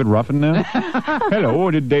you be David Ruffin now? Hello,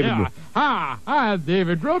 did David... Yeah. Hi, I'm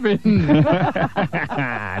David Ruffin.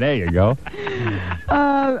 There you go.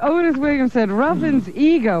 Otis Williams said Ruffin's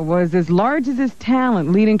ego was as large as his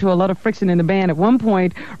talent, leading to a lot of friction in the band. At one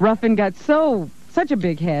point, Ruffin got so such a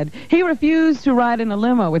big head. He refused to ride in a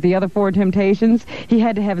limo with the other four Temptations. He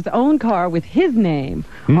had to have his own car with his name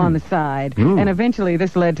on the side. And eventually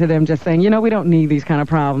this led to them just saying, you know, we don't need these kind of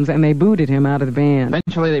problems, and they booted him out of the band.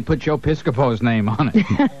 Eventually, they put Joe Piscopo's name on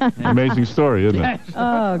it. Amazing story, isn't it?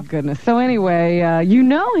 Oh, goodness. So anyway, you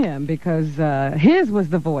know him because his was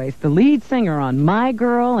the voice, the lead singer on My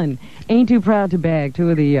Girl and Ain't Too Proud to Beg, two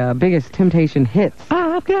of the biggest Temptation hits.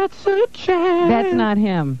 I've got such a That's not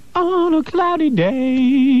him. on a cloudy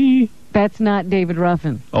day. That's not David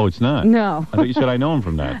Ruffin. Oh, it's not? No. I thought you said I know him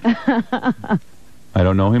from that. I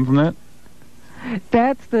don't know him from that?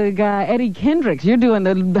 That's the guy, Eddie Kendricks. You're doing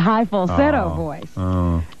the high falsetto voice.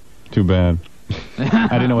 Oh, too bad. I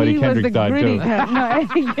didn't know Eddie Kendricks died, too. No,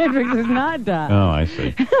 Eddie Kendricks has not died. Oh, I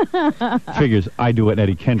see. Figures I do an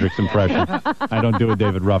Eddie Kendricks impression. I don't do a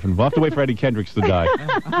David Ruffin. We'll have to wait for Eddie Kendricks to die.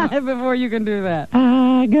 Before you can do that.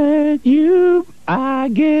 I guess you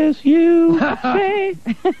say.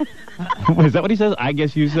 Is that what he says? I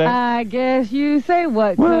guess you say? I guess you say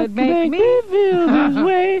what could make me feel this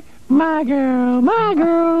way. My girl, my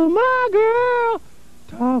girl, my girl.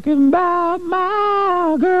 Talking about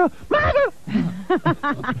my girl, my girl.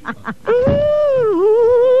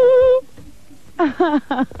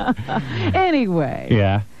 Anyway.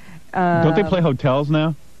 Yeah. Don't they play hotels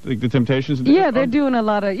now? Like the Temptations? Yeah, they're doing a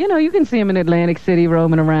lot of, you know, you can see them in Atlantic City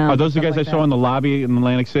roaming around. Are those the guys like I saw in the lobby in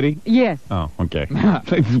Atlantic City? Yes. Oh, okay.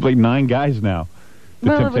 They played 9 guys now.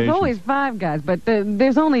 Well, it was always 5 guys, but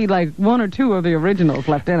there's only like 1 or 2 of the originals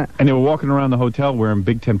left in it. And they were walking around the hotel wearing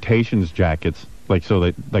big Temptations jackets. Like, so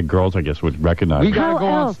that like girls, I guess, would recognize We them. gotta go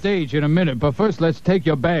on stage in a minute, but first let's take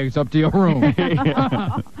your bags up to your room.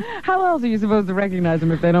 How else are you supposed to recognize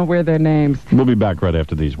them if they don't wear their names? We'll be back right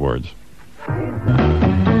after these words.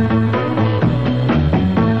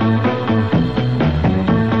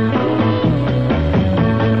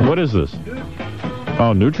 What is this?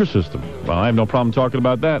 Oh, Nutrisystem. Well, I have no problem talking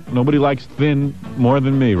about that. Nobody likes thin more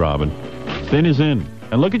than me, Robin. Thin is in.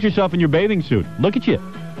 And look at yourself in your bathing suit. Look at you.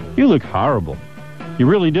 You look horrible. You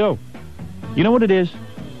really do. You know what it is?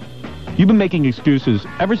 You've been making excuses.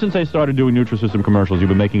 Ever since I started doing Nutrisystem commercials, you've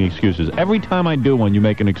been making excuses. Every time I do one, you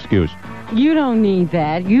make an excuse. You don't need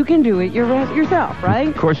that. You can do it yourself, right?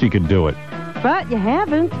 Of course you can do it. But you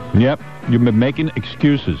haven't. Yep. You've been making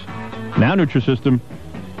excuses. Now Nutrisystem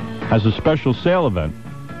has a special sale event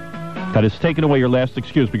that has taken away your last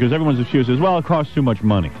excuse, because everyone's excuse is, well, it costs too much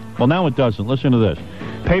money. Well, now it doesn't. Listen to this.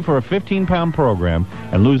 Pay for a 15-pound program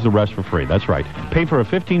and lose the rest for free. That's right. Pay for a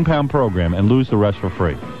 15-pound program and lose the rest for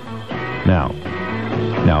free. Now,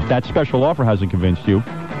 if that special offer hasn't convinced you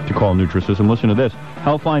to call Nutrisystem, listen to this.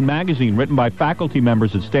 Healthline magazine, written by faculty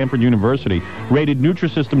members at Stanford University, rated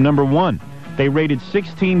Nutrisystem #1. They rated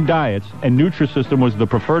 16 diets, and Nutrisystem was the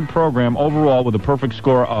preferred program overall with a perfect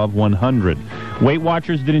score of 100. Weight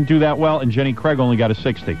Watchers didn't do that well, and Jenny Craig only got a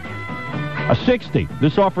 60. A 60.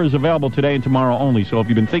 This offer is available today and tomorrow only, so if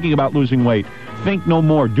you've been thinking about losing weight, think no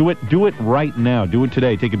more. Do it right now. Do it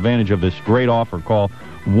today. Take advantage of this great offer. Call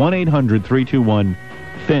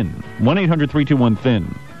 1-800-321-THIN.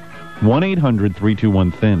 1-800-321-THIN.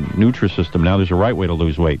 1-800-321-THIN. Nutrisystem. Now there's a right way to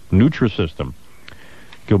lose weight. Nutrisystem.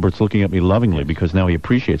 Gilbert's looking at me lovingly because now he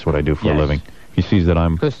appreciates what I do for a living. He sees that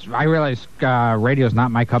I'm... Because I realize radio's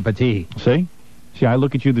not my cup of tea. See? See, I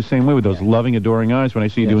look at you the same way with those loving, adoring eyes when I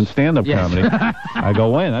see you doing stand-up comedy. I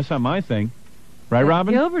go, wait, that's not my thing. Right,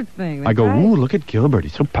 Robin? Gilbert's thing. I go, ooh, look at Gilbert.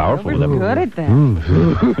 He's so powerful. Gilbert's good at that.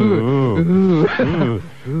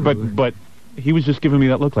 But he was just giving me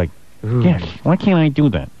that look like, yes, why can't I do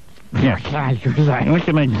that? Yes. Why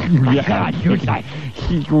can I do that?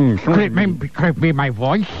 Could it be my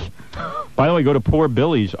voice? By the way, go to Poor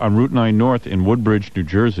Billy's on Route 9 North in Woodbridge, New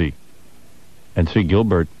Jersey, and see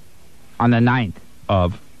Gilbert. On the 9th.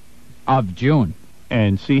 Of June.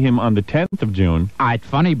 And see him on the 10th of June. At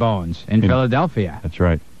Funny Bones in Philadelphia. That's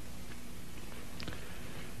right.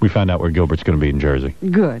 We found out where Gilbert's going to be in Jersey.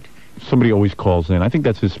 Good. Somebody always calls in. I think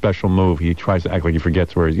that's his special move. He tries to act like he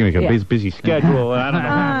forgets where he's going to get a busy schedule. I don't know.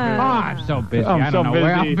 I'm so busy. I don't know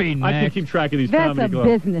where I'll be next. I can't keep track of these That's comedy a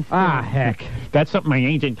clubs. business. Heck. That's something my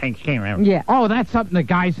agent takes care of. Yeah. Oh, that's something the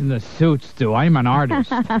guys in the suits do. I'm an artist.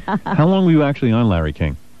 How long were you actually on Larry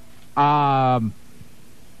King? About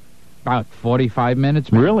 45 minutes.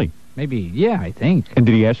 Maybe. Really? Maybe, yeah, I think. And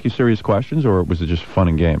did he ask you serious questions, or was it just fun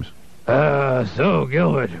and games? So,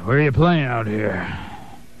 Gilbert, where are you playing out here?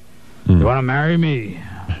 You want to marry me?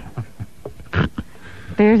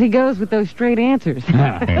 There he goes with those straight answers.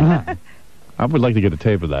 I would like to get a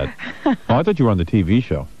tape of that. Oh, I thought you were on the TV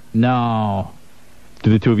show. No.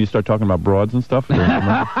 Did the two of you start talking about broads and stuff?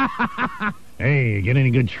 Hey, you get any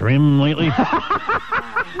good trim lately?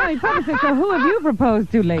 No, he probably said, so who have you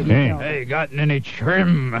proposed to, lady? Hey. Joe? Hey, gotten any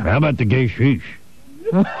trim? How about the gay sheesh?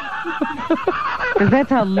 Because that's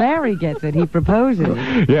how Larry gets it. He proposes.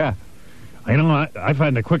 Yeah. You know, I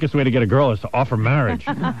find the quickest way to get a girl is to offer marriage.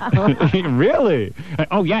 Really?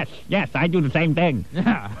 Oh, yes, I do the same thing.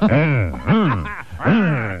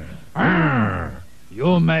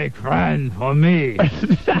 You make friends for me.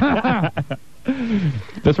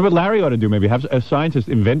 That's what Larry ought to do, maybe. Have a scientist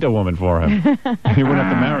invent a woman for him. He wouldn't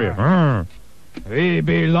have to marry her. We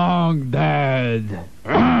belong dead.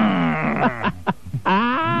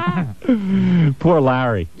 Poor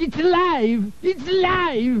Larry. It's alive. It's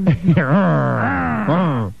alive.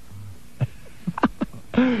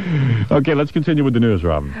 Okay, let's continue with the news,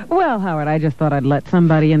 Robin. Well, Howard, I just thought I'd let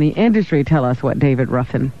somebody in the industry tell us what David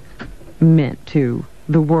Ruffin meant to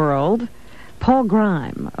the world. Paul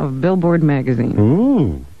Grime of Billboard magazine.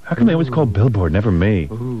 Ooh. How come they always call Billboard, never me?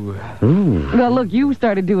 Ooh. Well, look, you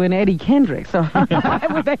started doing Eddie Kendrick, so why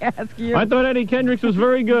would they ask you? I thought Eddie Kendricks was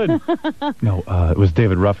very good. No, it was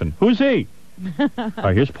David Ruffin. Who's he? All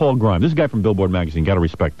right, here's Paul Grime. This is a guy from Billboard magazine. Got to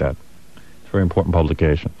respect that. It's a very important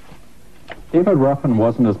publication. David Ruffin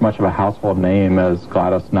wasn't as much of a household name as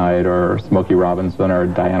Gladys Knight or Smokey Robinson or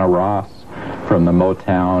Diana Ross from the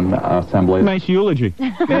Motown assemblies. Nice eulogy.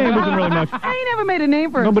 Yeah, he wasn't really much. He never made a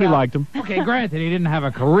name for Nobody himself. liked him. Okay, granted, he didn't have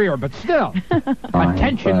a career, but still,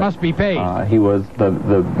 attention must be paid. He was the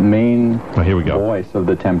main here we go. voice of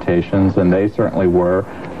the Temptations, and they certainly were.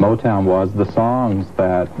 Motown was the songs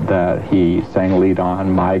that he sang lead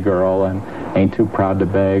on. My Girl and Ain't Too Proud to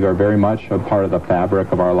Beg are very much a part of the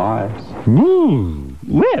fabric of our lives. Ooh.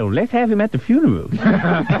 Well, let's have him at the funeral.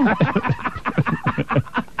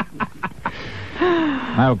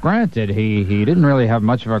 Now, granted, he didn't really have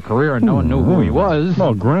much of a career, and no one knew who he was.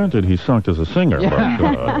 Well, granted, he sucked as a singer, Yeah.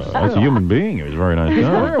 but as a human being, he was a very nice His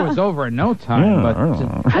guy. career was over in no time, Yeah, but I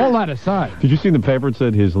know. all that aside. Did you see in the paper it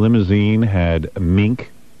said his limousine had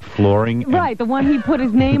mink flooring and, Right, the one he put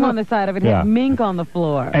his name on the side of it Yeah. had mink on the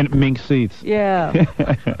floor. and mink seats? Yeah.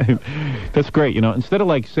 That's great. You know, instead of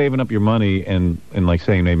like saving up your money and like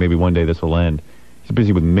saying, hey, maybe one day this will end, he's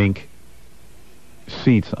busy with mink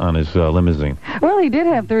seats on his limousine. Well, he did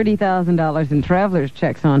have $30,000 in traveler's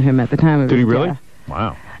checks on him at the time of Did he his really? death.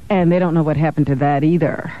 Wow. And they don't know what happened to that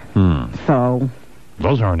either. So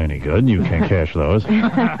Those aren't any good. You can't cash those.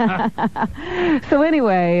 So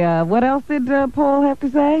anyway, what else did Paul have to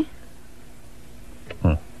say?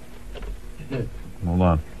 Hold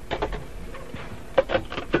on.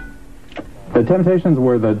 The Temptations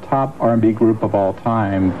were the top R&B group of all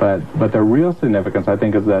time, but their real significance, I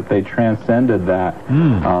think, is that they transcended that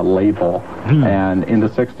label. And in the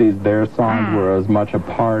 60s, their songs were as much a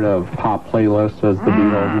part of pop playlists as the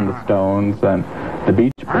Beatles and the Stones and the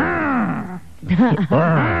Beach Boys.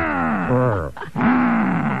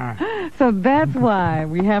 So that's why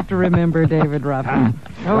we have to remember David Ruffin.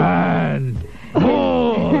 And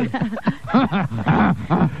good.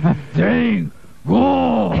 Dang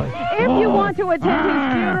good. If you want to attend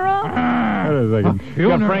his funeral, Wait a second. You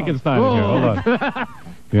got Frankenstein in here. Hold on.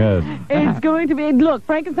 Yes. it's going to be... Look,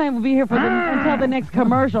 Frankenstein will be here for until the next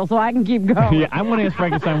commercial, so I can keep going. Yeah, I want to ask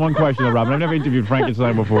Frankenstein one question, though, Robin. I've never interviewed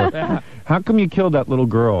Frankenstein before. How come you killed that little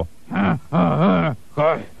girl?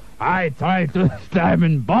 I tried to stab him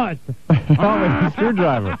in butt. Oh, with a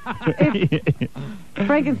screwdriver.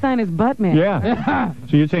 Frankenstein is Buttman. Yeah.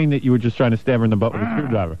 So you're saying that you were just trying to stab her in the butt with a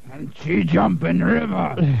screwdriver? And she jump in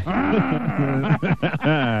river.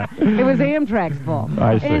 It was Amtrak's fault.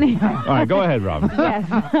 I see. Anyhow. All right, go ahead, Robin. Yes,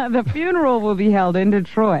 the funeral will be held in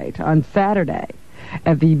Detroit on Saturday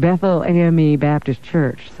at the Bethel AME Baptist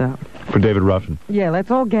Church. So, For David Ruffin. yeah, let's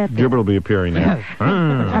all get there. Gilbert will be appearing there.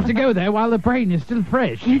 Have to go there while the brain is still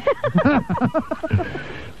fresh.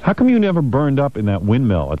 How come you never burned up in that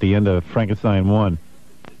windmill at the end of Frankenstein 1?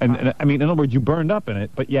 And I mean, in other words, you burned up in it,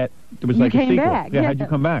 but yet it was You like a came sequel. back, Yeah, yeah. how'd you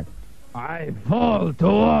come back? I fall to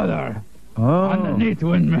water underneath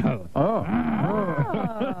windmill. Oh,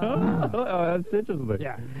 that's interesting.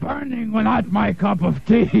 Yeah, burning without my cup of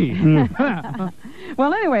tea.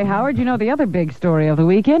 Well, anyway, Howard, you know the other big story of the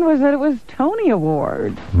weekend was that it was Tony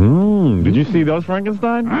Awards. Did you see those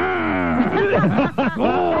Frankenstein? That's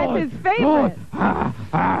his favorite.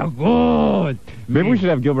 Good. Maybe we should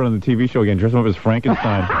have Gilbert on the TV show again, dress him up as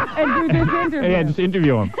Frankenstein. And do this interview. Yeah, just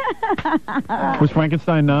interview him. Was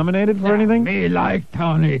Frankenstein nominated for anything? Me like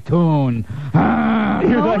Tony Toon.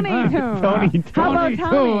 Tony Toon. Tony How about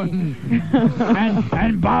Tommy? Toon.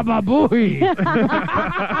 and Baba Booey.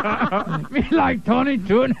 Me like Tony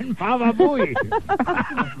Toon and Baba Booey.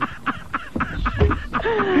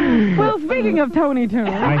 Well, speaking of Tony Toon.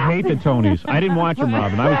 I hate the Tonys. I didn't watch them,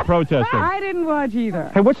 Robin. I was protesting. I didn't watch either.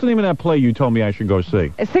 Hey, what's the name of that play you told me I should go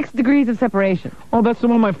see? 6 Degrees of Separation. Oh, that's the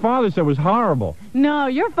one my father said was horrible. No,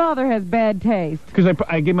 your father has bad taste. Because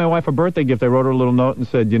I gave my wife a birthday gift. I wrote her a little note and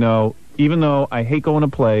said, you know, even though I hate going to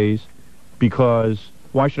plays, because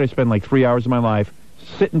why should I spend like 3 hours of my life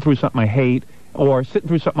sitting through something I hate, or sitting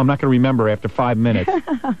through something I'm not going to remember after 5 minutes,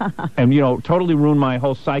 and, you know, totally ruin my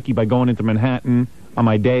whole psyche by going into Manhattan on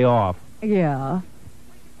my day off. Yeah.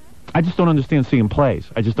 I just don't understand seeing plays.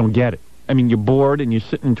 I just don't get it. I mean, you're bored and you're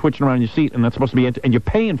sitting twitching around in your seat, and that's supposed to be and you're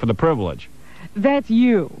paying for the privilege. That's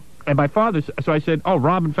you. And my father, so I said, oh,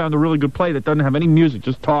 Robin found a really good play that doesn't have any music,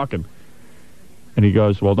 just talking. And he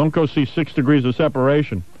goes, well, don't go see 6 Degrees of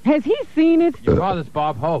Separation. Has he seen it? Your father's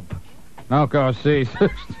Bob Hope. Don't go see.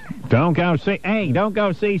 Don't go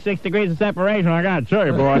see 6 Degrees of Separation. I gotta tell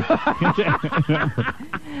you, boy.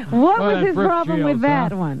 What was his problem with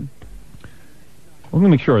that one? Let me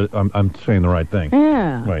make sure I'm saying the right thing.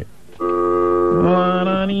 Yeah. Wait.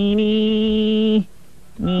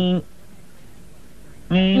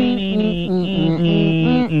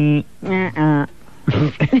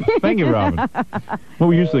 Thank you, Robin. What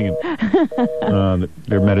were you singing?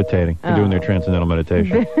 They're meditating. They're doing their transcendental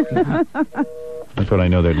meditation. That's what I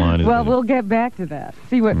know their line is. Well, we'll get back to that.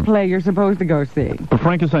 See what play you're supposed to go see. But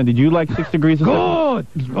Frankenstein, did you like 6 Degrees of Good.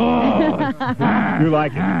 Separation? You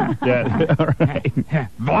like it? Yeah. All right.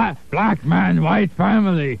 Black man, white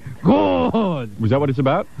family. Good. Was that what it's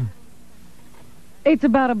about? It's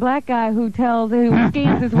about a black guy who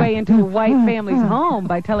scams his way into a white family's home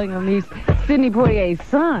by telling them he's Sidney Poitier's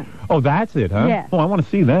son. Oh, that's it, huh? Yes. Oh, I want to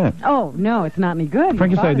see that. Oh, no, it's not any good.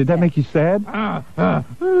 Frankenstein, did that make you sad? Well,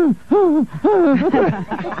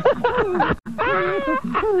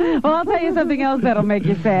 I'll tell you something else that'll make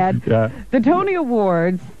you sad. Yeah. The Tony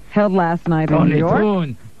Awards held last night in New York.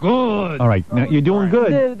 Good. All right, now you're doing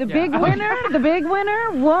good. The big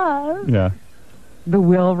winner was Yeah. the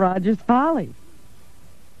Will Rogers Follies.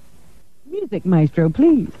 Music maestro,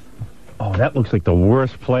 please. Oh, that looks like the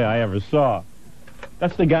worst play I ever saw.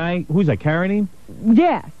 That's the guy, who's that, carrying him?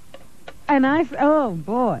 Yes. And oh,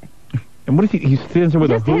 boy. And what is he stands there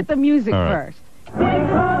with Just a hoop? hit the music All right. first.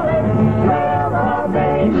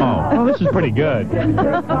 Oh, this is pretty good. This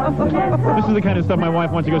is the kind of stuff my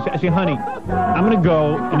wife wants to go see. I say, honey, I'm going to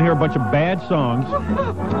go and hear a bunch of bad songs.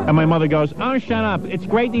 And my mother goes, oh, shut up. It's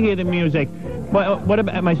great to hear the music. But what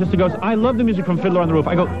about, my sister goes, I love the music from Fiddler on the Roof.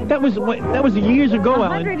 I go, that was years ago, Ellen.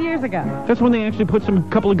 100 years ago. That's when they actually put some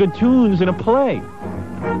couple of good tunes in a play.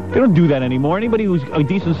 They don't do that anymore. Anybody who's a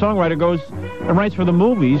decent songwriter goes and writes for the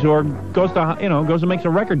movies or goes and makes a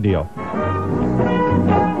record deal.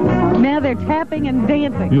 Now they're tapping and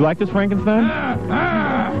dancing. You like this, Frankenstein?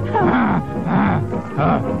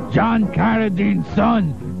 John Carradine's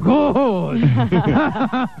son. Good.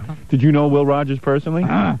 Did you know Will Rogers personally?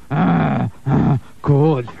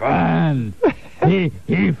 Good friend. He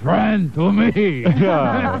friend to me.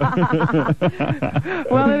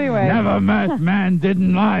 Well, anyway. Never met man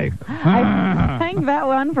didn't like. I sang that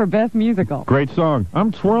one for Best Musical. Great song.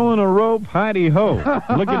 I'm twirling a rope, hidey-ho.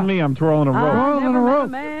 Look at me, I'm twirling a rope. I never met a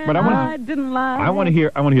man But I didn't like. I want to hear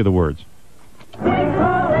the words.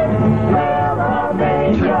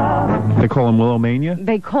 They call him Willowmania?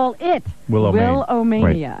 They call it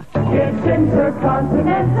Willowmania. It's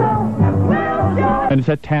intercontinental. And is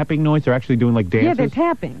that tapping noise? They're actually doing like dances? Yeah, they're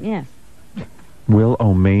tapping, yes.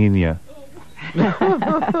 Willowmania.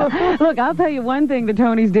 Look, I'll tell you one thing the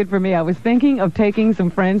Tonys did for me. I was thinking of taking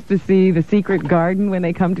some friends to see The Secret Garden when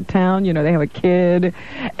they come to town. You know, they have a kid.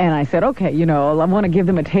 And I said, okay, I want to give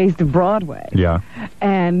them a taste of Broadway. Yeah.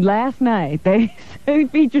 And last night, they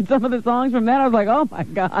featured some of the songs from that. I was like, oh, my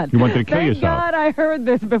God. You wanted to kill Thank yourself. God I heard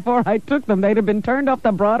this before I took them. They'd have been turned off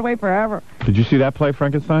the Broadway forever. Did you see that play,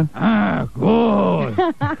 Frankenstein? Good.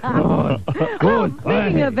 Good.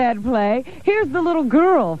 Speaking of that play, here's the little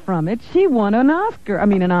girl from it. She won an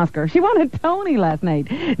Oscar. She won a Tony last night.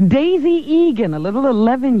 Daisy Egan, a little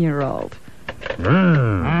 11-year-old.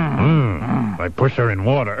 I push her in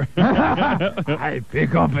water. I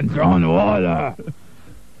pick up and throw in the water.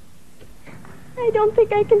 I don't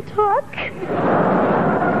think I can talk.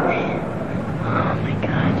 Oh, my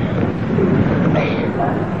God.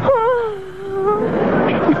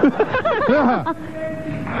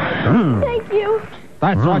 Thank you.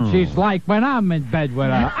 That's what she's like when I'm in bed with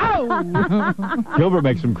her. Ow! Gilbert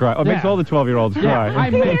makes him cry. Oh, makes all the 12-year-olds cry. I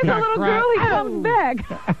make Here's her a little cry. girl. He comes back.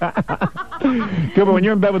 Gilbert, when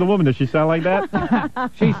you're in bed with a woman, does she sound like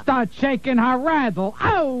that? She starts shaking her rattle.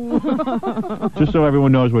 Ow! Just so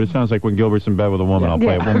everyone knows what it sounds like when Gilbert's in bed with a woman, I'll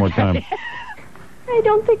play it one more time. I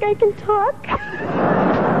don't think I can talk.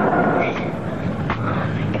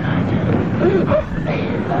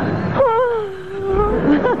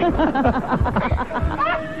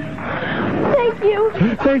 Thank you.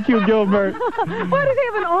 Thank you, Gilbert. Why does he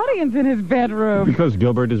have an audience in his bedroom? Because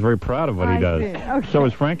Gilbert is very proud of what he I does. see. Okay. So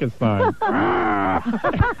is Frankenstein.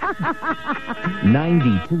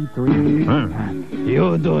 92.3.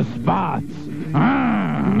 You do spots.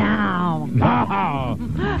 Now. Now.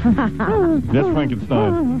 That's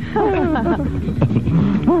Frankenstein.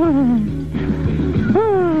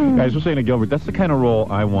 Guys, we're saying to Gilbert, that's the kind of role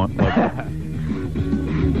I want.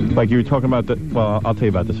 Like you were talking about the... Well, I'll tell you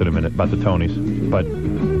about this in a minute, about the Tonys. But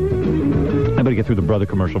I better get through the brother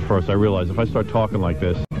commercial first. I realize if I start talking like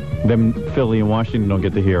this, then Philly and Washington don't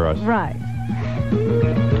get to hear us. Right.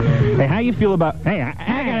 Hey, how you feel about... Hey, I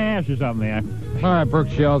gotta ask you something there. All right, Brooke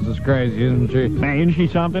Shields is crazy, isn't she? Man, isn't she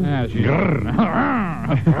something? Yeah, she's...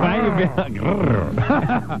 How you feel?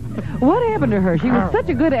 What happened to her? She was such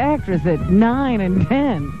a good actress at 9 and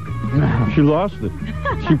 10. She lost it.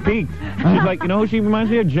 She peaked. She's like, you know who she reminds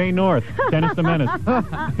me of? Jay North, Dennis the Menace.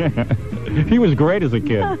 He was great as a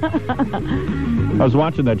kid. I was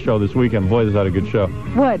watching that show this weekend. Boy, is that a good show.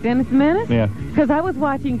 What, Dennis the Menace? Yeah. Because I was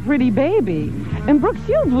watching Pretty Baby, and Brooke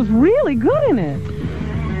Shields was really good in it.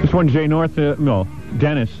 This one, Jay North,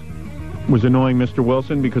 Dennis was annoying Mr.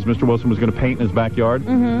 Wilson because Mr. Wilson was going to paint in his backyard.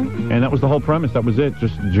 Mm-hmm. And that was the whole premise. That was it.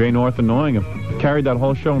 Just Jay North annoying him. Carried that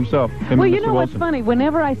whole show himself. Well, you know what's funny?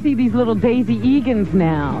 Whenever I see these little Daisy Egan's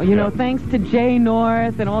now, you know, thanks to Jay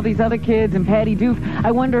North and all these other kids and Patty Duke,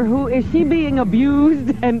 I wonder who is she being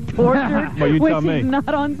abused and tortured Well, you when tell she's me.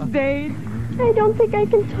 not on stage? I don't think I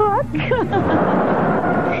can talk.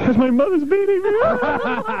 Because my mother's beating me.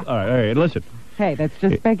 All right, listen. Hey, that's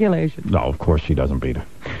just speculation. No, of course she doesn't beat her.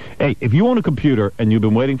 Hey, if you own a computer and you've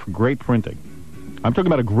been waiting for great printing, I'm talking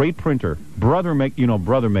about a great printer. Brother makes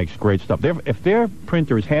great stuff. If their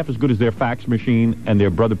printer is half as good as their fax machine and their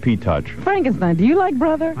Brother P-Touch. Frankenstein, do you like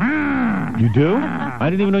Brother? You do? I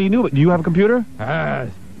didn't even know you knew it. Do you have a computer?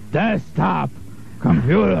 Desktop.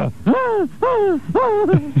 Computer.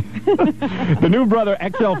 The new Brother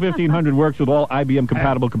XL1500 works with all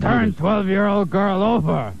IBM-compatible computers. Turn 12-year-old girl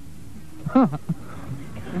over.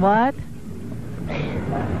 What?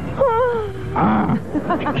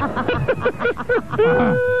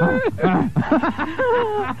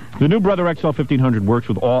 The new Brother XL1500 works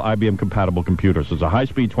with all IBM-compatible computers. It's a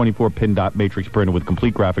high-speed 24-pin dot matrix printer with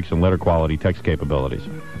complete graphics and letter-quality text capabilities.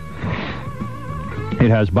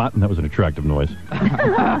 It has that was an attractive noise.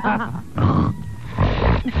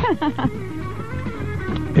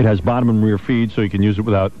 It has bottom and rear feeds, so you can use it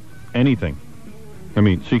without anything. So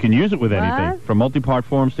you can use it with anything, from multi-part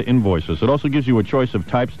forms to invoices. It also gives you a choice of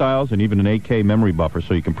type styles and even an 8K memory buffer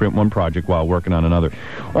so you can print one project while working on another.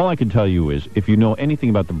 All I can tell you is, if you know anything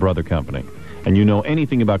about the Brother Company, and you know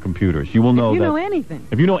anything about computers, you will know that...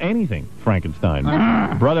 If you know anything, Frankenstein.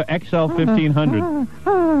 Brother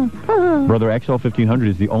XL1500. Brother XL1500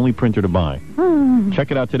 is the only printer to buy.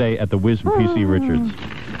 Check it out today at the Wiz from PC Richards.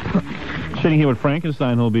 Sitting here with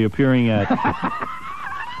Frankenstein, who'll be appearing at...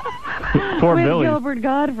 Poor with Billy. Gilbert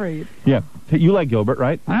Gottfried. Yeah. You like Gilbert,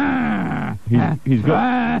 right? He's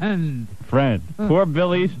good. Friend. Poor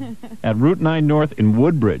Billy's at Route 9 North in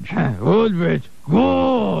Woodbridge. Woodbridge.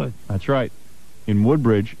 Good. That's right. In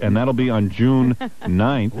Woodbridge, and that'll be on June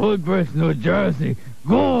 9th. Woodbridge, New Jersey.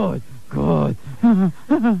 Good. And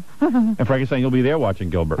Frankenstein, you'll be there watching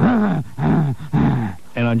Gilbert, right?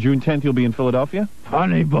 And on June 10th, you'll be in Philadelphia?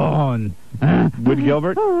 Funny bone. With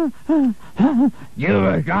Gilbert?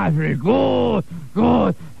 Gilbert Gottfried, good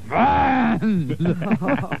friend.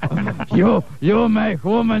 you make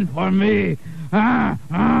woman for me. All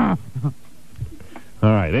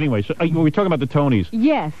right, anyway, so we're talking about the Tonys.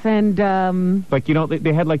 Yes, and, Like, you know,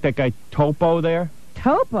 they had, like, that guy Topo there.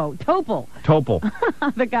 Topol.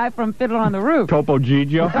 The guy from Fiddler on the Roof. Topo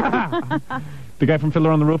Gigio. The guy from Fiddler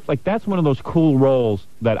on the Roof. Like, that's one of those cool roles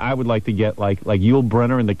that I would like to get, like Yul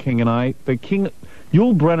Brynner in The King and I. Yul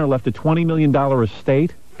Brynner left a $20 million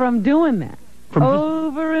estate. From doing that.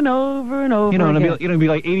 Over and over and over again. It'd be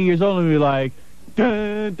like 80 years old and it'd be like...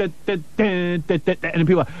 Dun, dun, dun, dun, dun, dun, and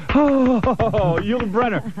people are like, oh, Yul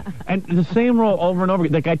Brynner. And the same role over and over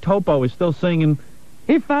again. That guy Topo is still singing...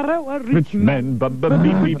 If I were rich man, and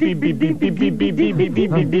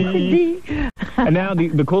now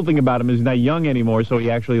the cool thing about him is he's not young anymore, so he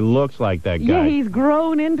actually looks like that guy. Yeah, he's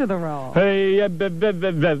grown into the role. Hey, because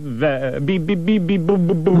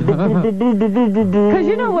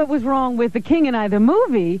you know what was wrong with The King and I, the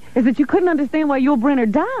movie, is that you couldn't understand why Yul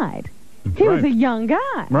Brynner died. He was a young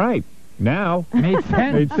guy. Right. Now, Made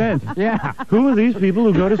sense. made sense. Yeah. Who are these people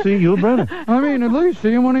who go to see Yul Brynner? I mean, at least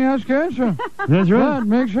see him when he has cancer. That's right. That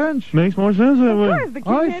makes sense. Makes more sense that Of way. course, the kid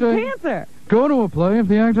I had say- cancer. Go to a play if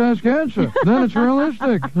the actor has cancer. Then it's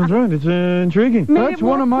realistic. That's right. It's intriguing. Made That's it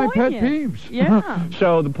more one of my pet poignant. peeves. Yeah.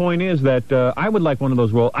 So the point is that I would like one of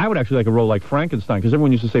those roles. I would actually like a role like Frankenstein, because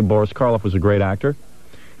everyone used to say Boris Karloff was a great actor.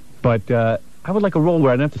 But I would like a role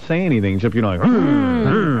where I didn't have to say anything, except, you know,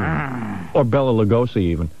 like, or Bela Lugosi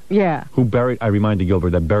even, Yeah. who buried, I reminded Gilbert,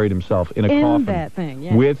 that buried himself in a In coffin that thing,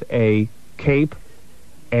 yeah. with a cape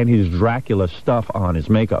and his Dracula stuff on, his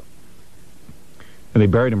makeup. And they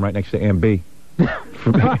buried him right next to Aunt B.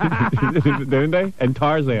 Didn't they? And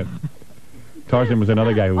Tarzan. Tarzan was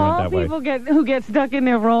another guy who went All that way. people who get stuck in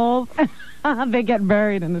their roles, they get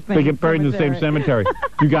buried in the same They get buried in the same cemetery.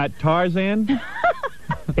 You got Tarzan,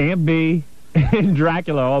 Aunt B, and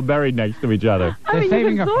Dracula all buried next to each other. They're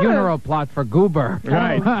saving a funeral plot for Goober.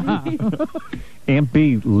 Right. Aunt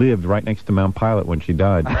B lived right next to Mount Pilot when she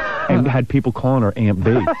died, and had people calling her Aunt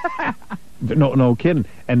B. No kidding.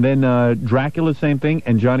 And then Dracula, same thing,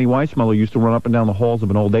 and Johnny Weissmuller used to run up and down the halls of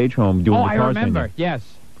an old age home doing Oh, the I car remember. singing. Yes,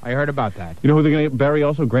 I heard about that. You know who they're going to bury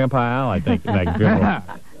also? Grandpa Al, I think, in that funeral.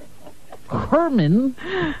 Herman.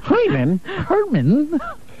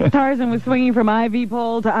 Tarzan was swinging from IV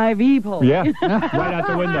pole to IV pole. Yeah, right out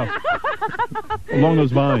the window. Along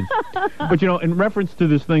those vines. But, you know, in reference to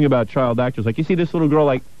this thing about child actors, like, you see this little girl,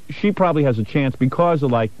 like, she probably has a chance because of,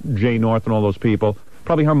 like, Jay North and all those people.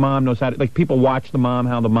 Probably her mom knows how to, like, people watch the mom,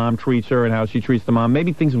 how the mom treats her and how she treats the mom.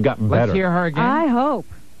 Maybe things have gotten better. Let's hear her again. I hope.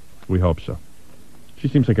 We hope so. She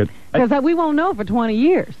seems like Because we won't know for 20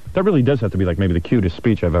 years. that really does have to be, like, maybe the cutest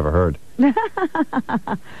speech I've ever heard.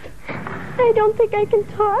 I don't think I can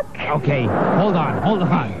talk. Okay, hold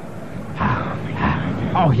on.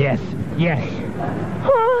 Oh, yes.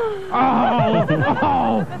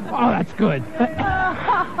 Oh, that's good.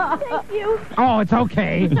 Thank you. Oh, it's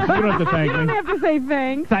okay. You don't have to thank You don't me. have to say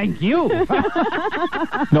thanks. Thank you.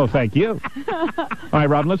 No, thank you. All right,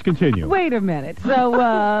 Robin, let's continue. Wait a minute. So,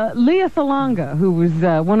 Leah Salonga, who was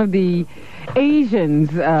one of the Asians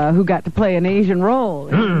who got to play an Asian role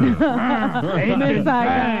in Miss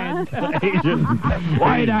Saigon. Asian.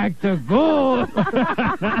 White actor, good.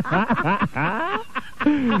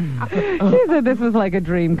 She said this was like a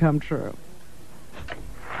dream come true.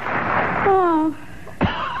 Oh,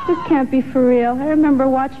 this can't be for real. I remember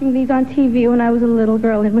watching these on TV when I was a little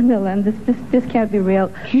girl in Manila, and this can't be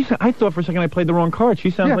real. I thought for a second I played the wrong card. She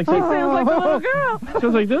sounds like She sounds like a little girl.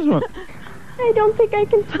 sounds like this one. I don't think I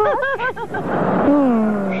can talk.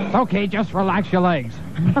 Okay, just relax your legs.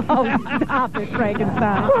 Oh, stop it,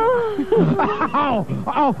 Frankenstein.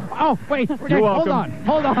 Oh, wait. You're Hold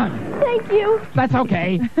welcome. on. Thank you. That's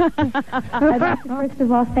okay. I'd like to first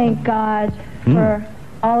of all thank God for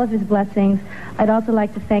all of his blessings. I'd also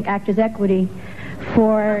like to thank Actors Equity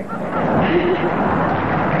for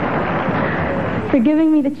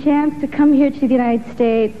giving me the chance to come here to the United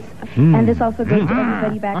States. And this also goes to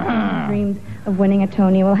everybody back home who dreams of winning a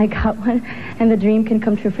Tony. Well, I got one, and the dream can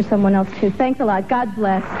come true for someone else, too. Thanks a lot. God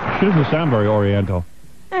bless. She doesn't sound very Oriental.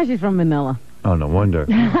 She's from Manila. Oh, no wonder.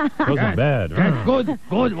 Wasn't bad.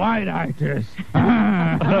 Good white actors.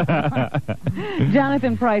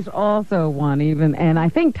 Jonathan Pryce also won, even, and I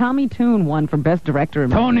think Tommy Toon won for Best Director.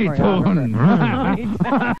 Tony Toon.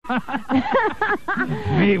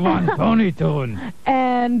 Me one Tony Toon.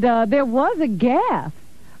 And there was a gaffe.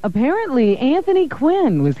 Apparently, Anthony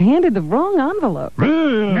Quinn was handed the wrong envelope.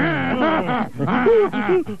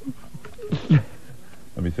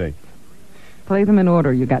 Let me see. Play them in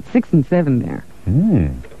order. You got 6 and 7 there.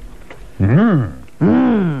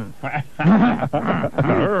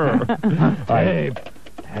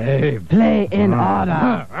 Hey, Play in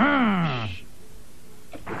order.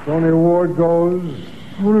 Tony Award goes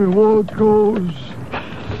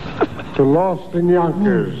to Lost in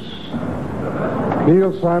Yonkers.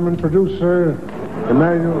 Neil Simon, producer,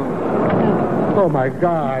 Emmanuel. Oh, my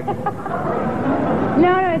God.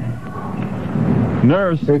 No,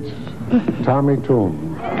 Nurse. It's Tommy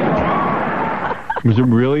Toon. Was it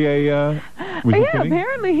really a, was you Yeah, kidding?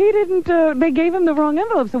 apparently he didn't, they gave him the wrong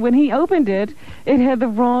envelope, so when he opened it, it had the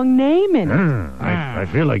wrong name in it. I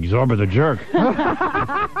feel like Zorba the Jerk.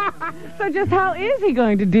 So just how is he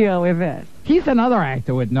going to deal with it? he's another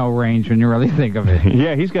actor with no range when you really think of it.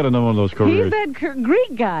 Yeah, he's got another one of those He's careers. that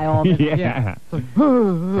Greek guy all the time. Yeah.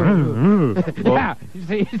 Yeah,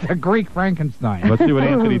 he's a Greek Frankenstein. Let's see what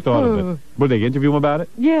Anthony thought of it. Would they interview him about it?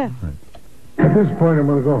 Yeah. At this point, I'm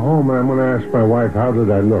going to go home and I'm going to ask my wife, how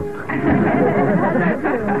did I look?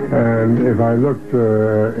 And if I looked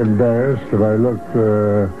embarrassed, if I looked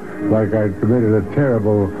like I'd committed a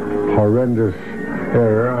terrible horrendous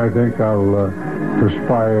error, I think I'll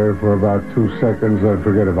perspire for about 2 seconds and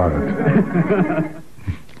forget about it.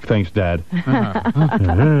 Thanks, Dad. So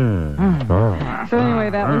anyway,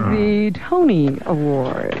 that was the Tony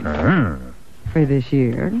Award for this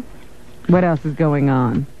year. What else is going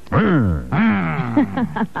on?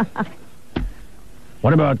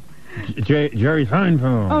 What about Jerry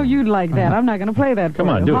Seinfeld? Oh, you'd like that. I'm not going to play that for Come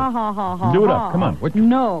on, you. do it. Ha, ha, ha, ha, Do it ha. up. Come on.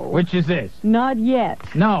 No. Which is this? Not yet.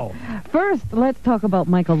 No. First, let's talk about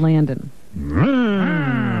Michael Landon.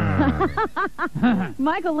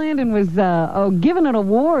 Michael Landon was given an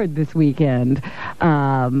award this weekend.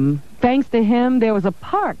 Thanks to him, there was a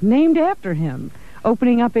park named after him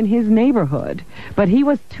opening up in his neighborhood. But he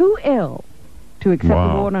was too ill to accept the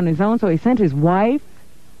award on his own, so he sent his wife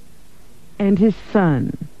and his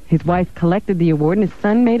son. His wife collected the award, and his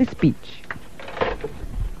son made a speech.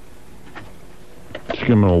 Just give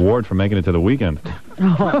him an award for making it to the weekend.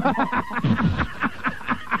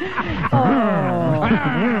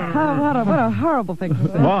 What a horrible thing to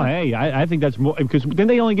say. Well, hey, I think that's more, because didn't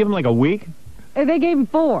they only give him like a week? They gave him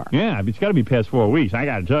 4. Yeah, it's got to be past 4 weeks, I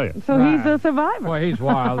got to tell you. So he's a survivor. Boy, he's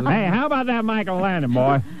wild. Hey, how about that Michael Landon,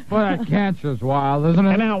 boy? Boy, that cancer's wild, isn't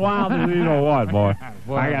it? And how wild is you know what, boy?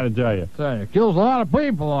 I got to tell you. It kills a lot of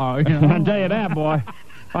people, you know. I'll tell you that, boy.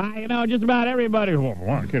 Well, you know, just about everybody. Well,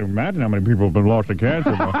 I can't imagine how many people have been lost to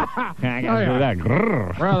cancer. Boy. I got to do that.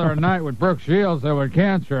 Grrr. Rather a night with Brooke Shields than with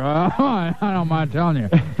cancer. I don't mind telling you.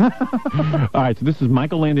 All right, so this is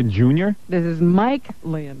Michael Landon Jr.? This is Mike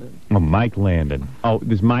Landon. Oh, Mike Landon. Oh,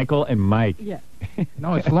 there's Michael and Mike. Yeah.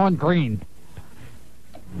 No, it's Lon Green.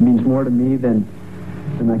 It means more to me than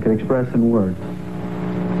I could express in words.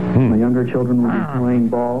 My younger children will be playing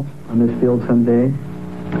ball on this field someday,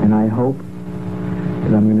 and I hope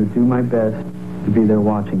that I'm going to do my best to be there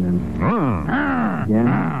watching them.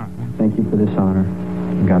 Again, thank you for this honor,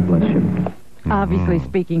 and God bless you. Obviously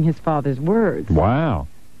speaking his father's words. Wow.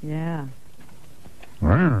 Yeah.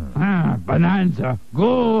 Bonanza.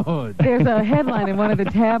 Good. There's a headline in one of the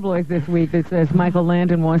tabloids this week that says Michael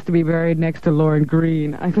Landon wants to be buried next to Lauren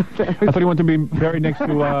Green. I thought he wanted to be buried next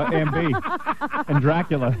to Anne B. and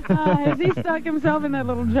Dracula. Has he stuck himself in that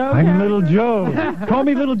little Joe I'm character? Little Joe. Call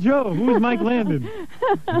me Little Joe. Who is Mike Landon?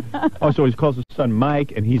 Oh, so he calls his son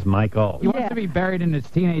Mike, and he's Michael. He wants to be buried in his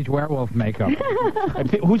teenage werewolf makeup.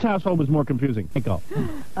 Whose household was more confusing? Michael.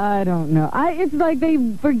 I don't know. It's like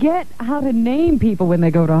they forget how to name people when they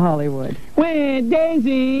go to Hollywood. Well,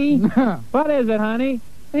 Daisy. What is it, honey?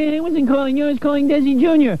 Hey, I wasn't calling you. I was calling Daisy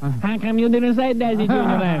Jr. How come you didn't say Daisy Jr.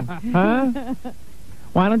 then? Huh?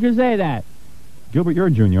 Why don't you say that? Gilbert, you're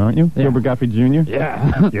a junior, aren't you? Yeah. Gilbert Gottfried Jr.?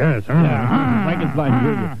 Yeah. Yes. Frankenstein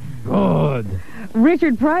Jr. Good.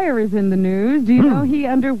 Richard Pryor is in the news. Do you know he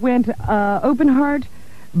underwent open heart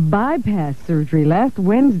bypass surgery last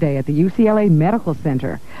Wednesday at the UCLA Medical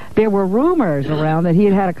Center? There were rumors around that he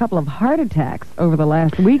had had a couple of heart attacks over the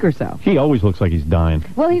last week or so. He always looks like he's dying.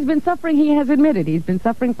 Well, he has admitted he's been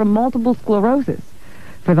suffering from multiple sclerosis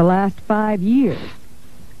for the last 5 years.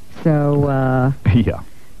 So, Yeah.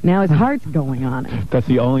 now his heart's going on it. That's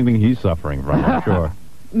the only thing he's suffering from, I'm sure.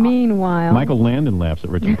 Meanwhile... Michael Landon laughs at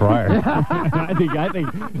Richard Pryor. I think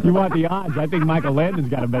you want the odds. I think Michael Landon's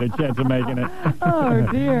got a better chance of making it. Oh,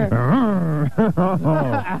 dear.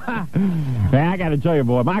 Hey, I got to tell you,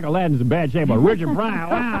 boy, Michael Landon's in bad shape, but Richard Pryor,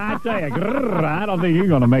 wow, I tell you, I don't think he's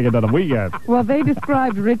going to make it to the weekend. Well, they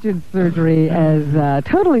described Richard's surgery as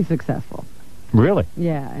totally successful. Really?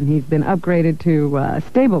 Yeah, and he's been upgraded to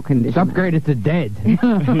stable condition. It's upgraded to dead.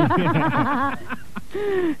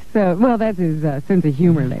 So, well, that's his sense of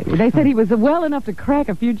humor, lady. They said he was well enough to crack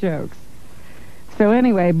a few jokes. So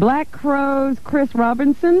anyway, Black Crow's Chris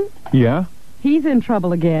Robinson, Yeah? he's in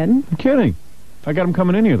trouble again. I'm kidding. I got him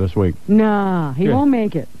coming in here this week. Nah, he Yeah. won't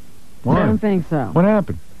make it. Why? I don't think so. What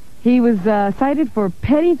happened? He was cited for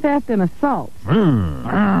petty theft and assault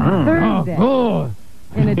Thursday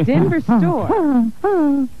in a Denver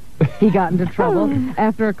store. He got into trouble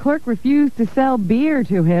after a clerk refused to sell beer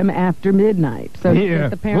to him after midnight. So he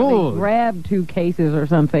just apparently grabbed 2 cases or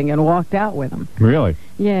something and walked out with them. Really?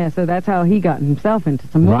 Yeah, so that's how he got himself into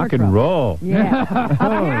some more Rock and trouble. roll. Yeah.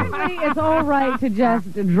 Apparently, it's all right to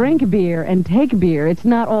just drink beer and take beer. It's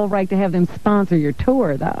not all right to have them sponsor your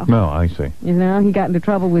tour, though. No, I see. You know, he got into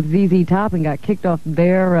trouble with ZZ Top and got kicked off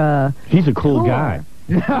their He's a cool tour guy.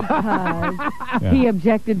 because he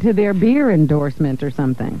objected to their beer endorsement or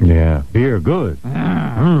something. Yeah. Beer, good.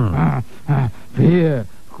 Beer.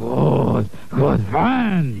 Good. Good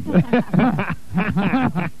fun.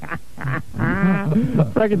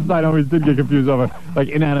 Frankenstein always did get confused over, like,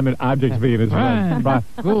 inanimate objects being his friend.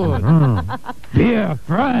 Good. Be a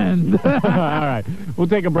friend. All right. We'll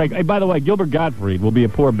take a break. Hey, by the way, Gilbert Gottfried will be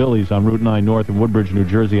at Poor Billy's on Route 9 North in Woodbridge, New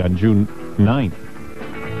Jersey on June 9th.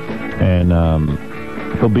 And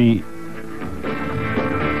he'll be...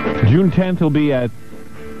 June 10th, he'll be at...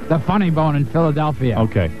 The Funny Bone in Philadelphia.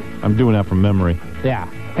 Okay. I'm doing that from memory. Yeah.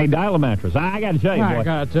 Hey, Dial-A-Mattress. I got to tell you, boy. I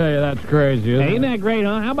got to tell you, that's crazy, isn't Hey, isn't it? that great,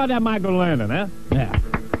 huh? How about that Michael Landon, huh? Yeah.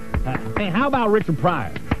 Hey, how about Richard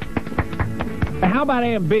Pryor? Hey, how about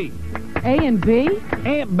Aunt B? A and B?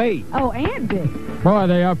 Aunt B. Oh, Aunt B. Boy,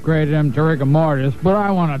 they upgraded him to rigor mortis, but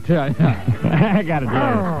I want to tell you. I got to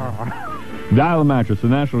tell you. Dial-A-Mattress, the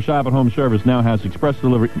national shop-at-home service, now has express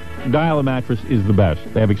delivery. Dial-A-Mattress is the best.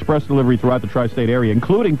 They have express delivery throughout the tri-state area,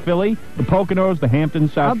 including Philly, the Poconos, the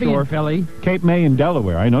Hamptons, South I'll be Shore, in Philly. Cape May, and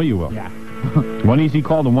Delaware. I know you will. Yeah. One easy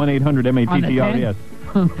call to 1-800-MATTRES.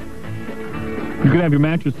 You can have your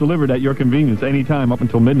mattress delivered at your convenience anytime up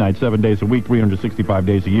until midnight, 7 days a week, 365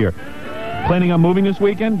 days a year. Planning on moving this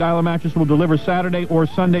weekend? Dial-A-Mattress will deliver Saturday or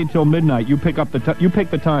Sunday till midnight. You pick up the you pick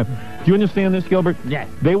the time. Do you understand this, Gilbert? Yes.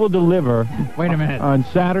 They will deliver. Wait a minute. On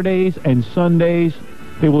Saturdays and Sundays.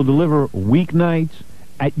 They will deliver weeknights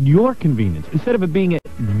at your convenience. Instead of it being at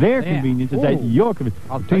their convenience, it's at your convenience.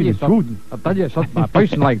 I'll tell you something. A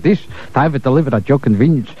person like this, to have it delivered at your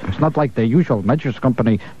convenience, it's not like the usual mattress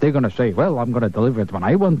company. They're going to say, well, I'm going to deliver it when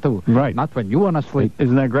I want to. Right. Not when you want to sleep.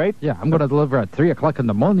 Isn't that great? Yeah, I'm going to deliver at 3 o'clock in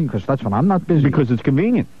the morning because that's when I'm not busy. Because it's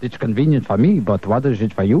convenient. It's convenient for me, but what is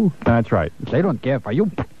it for you? That's right. They don't care for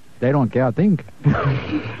you. They don't care a thing.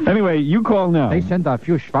 Anyway, you call now. They send a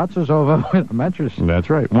few Schwarzers over with a mattress. That's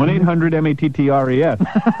right. 1-800-MATTRES.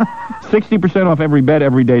 60% off every bed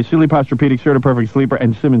every day. Sealy Posturepedic, Serta Perfect Sleeper,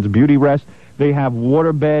 and Simmons Beauty Rest. They have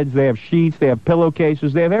water beds, they have sheets, they have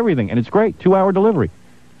pillowcases, they have everything. And it's great. 2-hour delivery.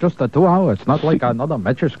 Just a 2 hours. It's not like another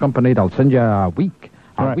mattress company. They'll send you a week.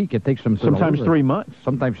 A week it takes them to Sometimes deliver. 3 months.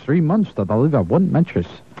 Sometimes 3 months to deliver one mattress.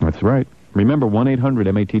 That's right. Remember,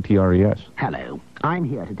 1-800-MATTRES. Hello. I'm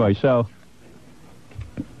here to... Buy, sell.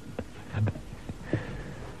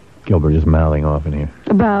 Gilbert is mouthing off in here.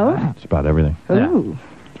 About? It's about everything. Ooh.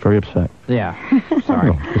 He's very upset. Yeah.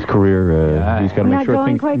 Sorry. His career, he's got to make Not sure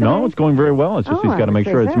going things... quite the No, way? it's going very well. It's just Oh, he's got to I make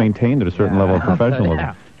would sure say it's so. maintained at a certain level of professionalism.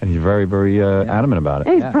 Yeah. And he's very, very adamant about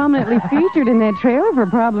it. He's prominently featured in that trailer for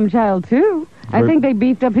Problem Child, too. I think they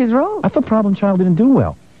beefed up his role. I thought Problem Child didn't do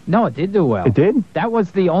well. No, it did do well. It did? That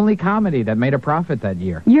was the only comedy that made a profit that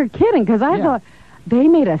year. You're kidding, because I thought they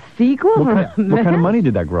made a sequel for What kind of money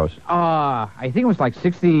did that gross? I think it was like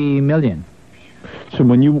 60 million. So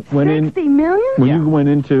when you went in... 60 million? When you went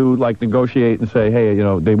in to, like, negotiate and say, hey, you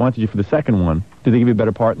know, they wanted you for the second one, did they give you a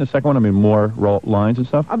better part in the second one? I mean, more lines and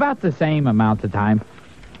stuff? About the same amount of time.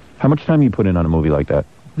 How much time do you put in on a movie like that?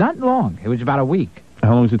 Not long. It was about a week.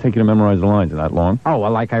 How long does it take you to memorize the lines? Is that long? Oh,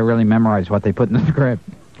 well, like I really memorized what they put in the script.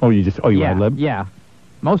 Oh, you ad-lib? Yeah.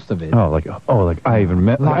 Most of it. Oh, like I even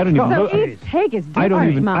met. I don't even. So Look, each take is different. I don't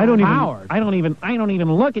even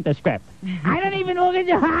look at the script. I don't even look at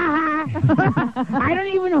the I don't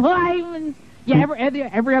even Yeah,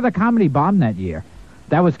 every other comedy bombed that year.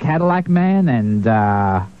 That was Cadillac Man and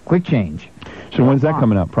Quick Change. So when's that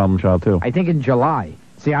coming out? Problem Child 2? I think in July.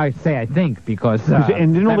 See, I say I think because...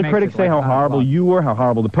 and didn't all that the makes critics it say like how horrible you were, how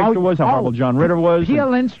horrible the picture was, how horrible John Ritter was? Pia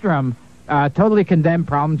Lindstrom totally condemned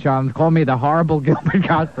Problem Child and called me the horrible Gilbert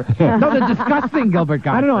Gottfried. No, the disgusting Gilbert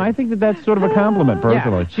Gottfried. I don't know. I think that's sort of a compliment,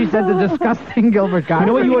 personally. Yeah, she said the disgusting Gilbert Gottfried. You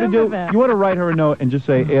know what you ought to do? You ought to write her a note and just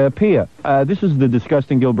say, Pia, this is the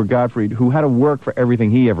disgusting Gilbert Gottfried who had to work for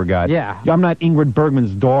everything he ever got. Yeah. I'm not Ingrid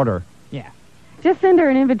Bergman's daughter. Yeah. Just send her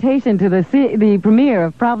an invitation to the premiere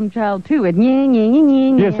of Problem Child 2 at Yang, Yang, Yang,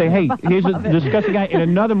 Yang. Yeah, say, hey, here's a disgusting guy in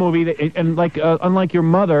another movie, that, and like, unlike your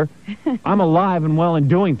mother, I'm alive and well and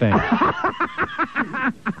doing things.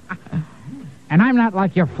 And I'm not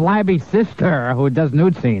like your flabby sister who does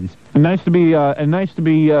nude scenes. And nice to be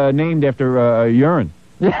named after urine.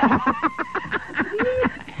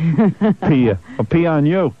 Pia, a pee on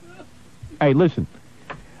you. Hey, listen.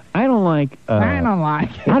 I don't like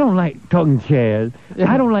tongue chairs.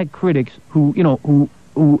 I don't like critics whose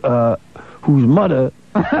mother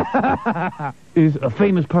is a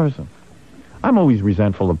famous person. I'm always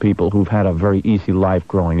resentful of people who've had a very easy life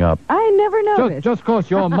growing up. I never noticed. Just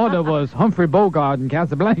because your mother was Humphrey Bogart in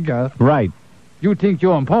Casablanca. Right. You think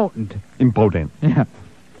you're important. Impotent. Yeah.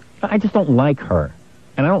 I just don't like her.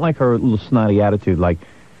 And I don't like her little snotty attitude like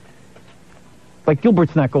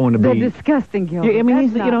Gilbert's not going to be... The disgusting Gilbert. Yeah, I mean,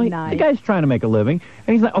 That's he's, nice. the guy's trying to make a living.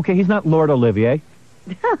 And he's not, okay, he's not Lord Olivier.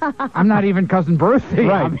 I'm not even Cousin Brucey,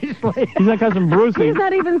 Right. obviously. He's not Cousin Brucey. He's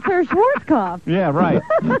not even Sir Schwarzkopf. Yeah, right.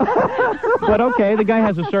 But okay, the guy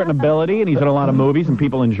has a certain ability, and he's in a lot of movies, and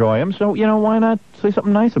people enjoy him. So, why not say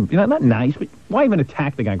something nice? Not nice, but why even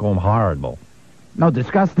attack the guy and call him horrible? No,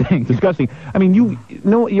 disgusting. Disgusting. I mean,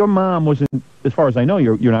 your mom wasn't, as far as I know,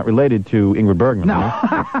 you're not related to Ingrid Bergman. No.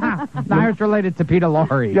 Right? No, I was related to Peter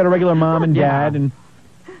Lorre. You got a regular mom and dad, and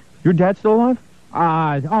your dad's still alive?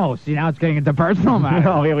 See, now it's getting into personal matters.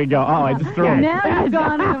 Oh, here we go. Oh, I just threw it. Now you've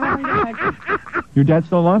gone in the wrong direction. Your dad's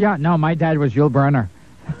still alive? Yeah, no, my dad was Jules Brenner.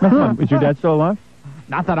 Is your dad still alive?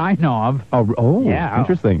 Not that I know of. Oh, yeah.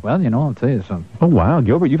 Interesting. Well, I'll tell you something. Oh, wow,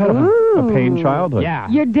 Gilbert, you've had a pained childhood. Yeah.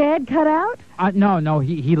 Your dad cut out? No,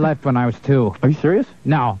 he left when I was 2. Are you serious?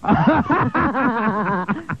 No.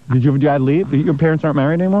 Did your dad leave? Your parents aren't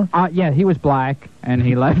married anymore? Yeah, he was black, and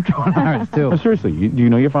he left when I was 2. Oh, seriously, do you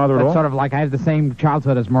know your father at That's all? sort of like I have the same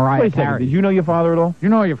childhood as Mariah Wait a second, Carey. did you know your father at all? You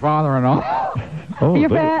know your father and all. Oh, Your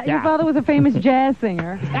father was a famous jazz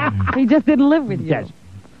singer. He just didn't live with you. Yes.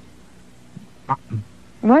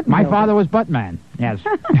 What? My father was Buttman. Yes. Is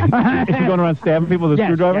he going around stabbing people with a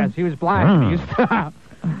screwdriver? Yes, he was black. He used to...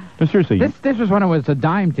 No, seriously. This was when it was a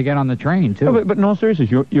dime to get on the train, too. No, but in all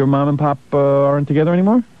seriousness, your mom and pop aren't together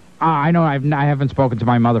anymore? I know. I haven't spoken to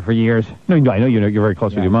my mother for years. No, I know you're very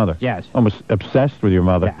close with your mother. Yes. Almost obsessed with your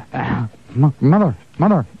mother. Mother.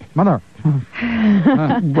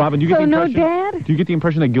 Robin, do you get So the no impression? dad? Do you get the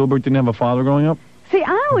impression that Gilbert didn't have a father growing up? See,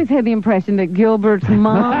 I always had the impression that Gilbert's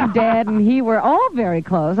mom, dad, and he were all very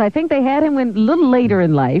close. I think they had him a little later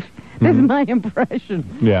in life. This is my impression.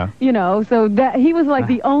 Yeah. So that he was like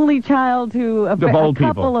the only child to a old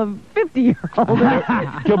couple people. of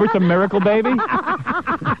 50-year-olds. Gilbert's a miracle baby?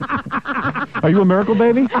 Are you a miracle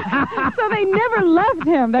baby? So they never left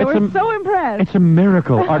him. They were so impressed. It's a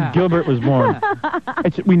miracle. Our Gilbert was born.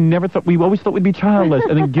 We always thought we'd be childless,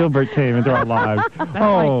 and then Gilbert came into our lives.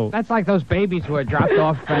 That's like those babies who are dropped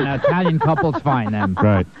off and Italian couples find them.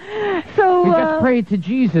 Right. So we just prayed to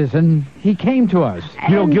Jesus, and he came to us.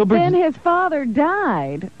 Then his father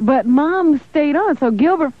died, but Mom stayed on. So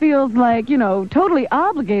Gilbert feels like, totally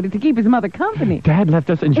obligated to keep his mother company. Dad left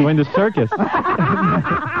us enjoying the circus.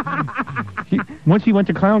 Once he went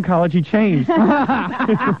to clown college, he changed.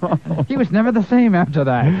 He was never the same after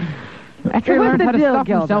that. After he what's learned the how to deal, stuff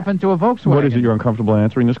himself into a Volkswagen. What is it? You're uncomfortable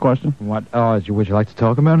answering this question? What? Would you like to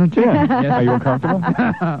talk about it? Yeah. Yes. Are you uncomfortable?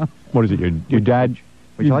 What is it? Your dad?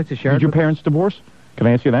 Would you like to share? Did your parents divorce? Can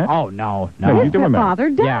I ask you that? Oh no. You His do remember. father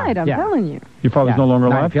died. I'm telling you. Your father's no longer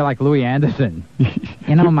I alive. feel like Louis Anderson.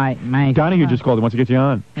 my Donahue just called. He wants to get you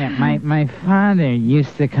on. Yeah, my father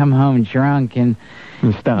used to come home drunk, and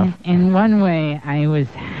Stop. in one way I was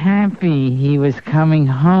happy he was coming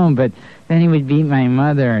home, but then he would beat my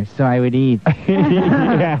mother, so I would eat.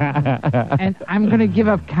 And I'm going to give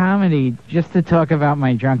up comedy just to talk about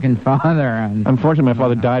my drunken father. Unfortunately, my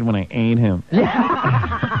father died when I ate him.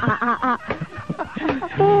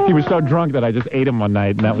 He was so drunk that I just ate him one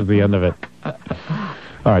night, and that was the end of it.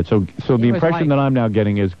 All right, so the impression that I'm now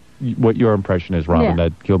getting is what your impression is, Robin,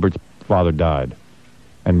 that Gilbert's father died,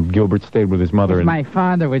 and Gilbert stayed with his mother. My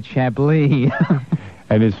father with Chablis.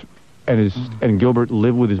 And Gilbert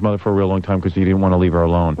lived with his mother for a real long time because he didn't want to leave her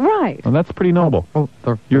alone. Right. Well, that's pretty noble.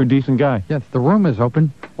 You're a decent guy. Yes, the room is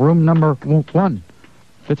open. Room number 1.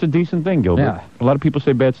 That's a decent thing, Gilbert. Yeah. A lot of people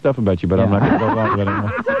say bad stuff about you, but I'm not going to go along with it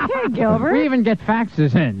anymore. It's okay, Gilbert. We even get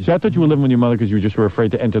faxes in. See, I thought you were living with your mother because you just were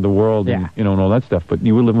afraid to enter the world and, and all that stuff, but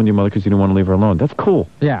you were living with your mother because you didn't want to leave her alone. That's cool.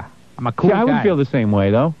 Yeah. I'm a cool See, guy. I would feel the same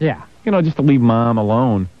way, though. Yeah. Just to leave Mom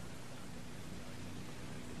alone.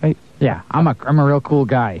 Yeah, I'm a real cool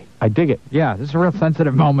guy. I dig it. Yeah, this is a real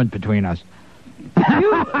sensitive moment between us.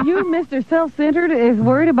 You, Mr. Self-Centered, is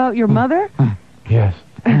worried about your mother? Yes.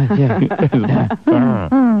 All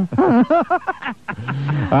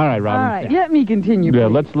right, Robin. All right, let me continue, Yeah,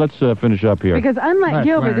 please. let's finish up here. Because unlike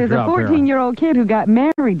Gilbert, there's a 14-year-old kid who got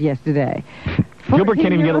married yesterday. Gilbert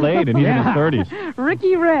can't even get laid, and he's in his 30s.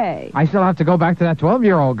 Ricky Ray. I still have to go back to that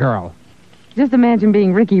 12-year-old girl. Just imagine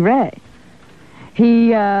being Ricky Ray.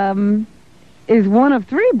 He is one of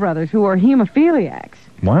 3 brothers who are hemophiliacs,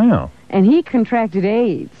 Wow. and he contracted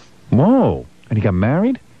AIDS. Whoa. And he got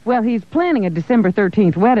married? Well, he's planning a December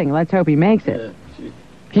 13th wedding. Let's hope he makes it.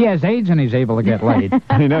 He has AIDS and he's able to get laid.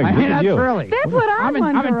 I know, I good mean, for that's you. really. That's what I'm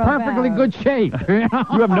in perfectly good shape. You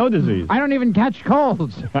have no disease. I don't even catch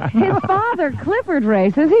colds. His father, Clifford Ray,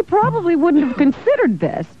 says he probably wouldn't have considered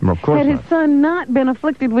this Of course had his not. son not been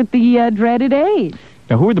afflicted with the dreaded AIDS.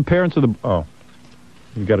 Now, who are the parents of the... Oh,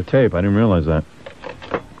 you got a tape. I didn't realize that.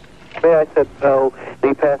 I said,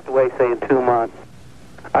 he passed away, say, in 2 months.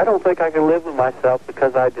 I don't think I can live with myself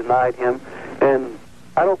because I denied him, and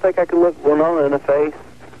I don't think I can look Winona in the face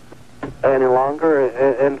any longer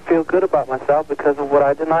and feel good about myself because of what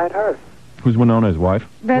I denied her. Who's Winona, his wife?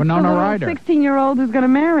 That's Winona the little Ryder. 16-year-old who's going to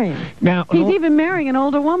marry him. Now, He's even marrying an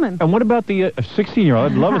older woman. And what about the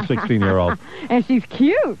 16-year-old? I'd love a 16-year-old. And she's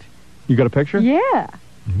cute. You got a picture? Yeah.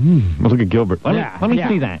 Well, look at Gilbert. Let me yeah.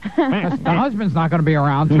 see that. The husband's not going to be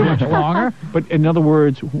around too much longer. But in other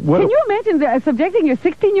words, what? Can you imagine subjecting your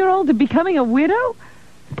 16-year-old to becoming a widow?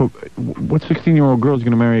 But what 16-year-old girl is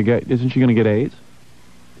going to marry a guy? Isn't she going to get AIDS?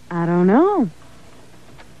 I don't know.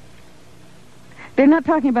 They're not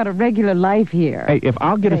talking about a regular life here. Hey, if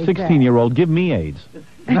I'll get a 16-year-old, give me AIDS.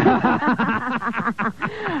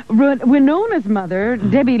 Winona's mother,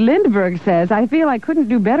 Debbie Lindbergh, says, I feel I couldn't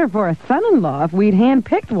do better for a son-in-law if we'd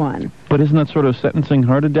hand-picked one. But isn't that sort of sentencing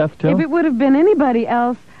her to death, too? If it would have been anybody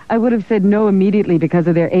else, I would have said no immediately because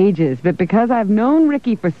of their ages. But because I've known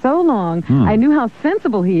Ricky for so long, I knew how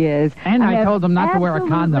sensible he is. And I told him not to wear a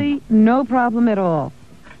condom. Absolutely no problem at all.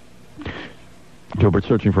 Gilbert's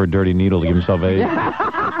searching for a dirty needle to give himself AIDS.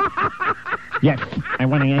 Yes, I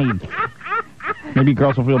want AIDS. Maybe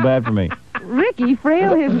girls will feel bad for me. Ricky,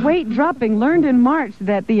 frail, his weight dropping, learned in March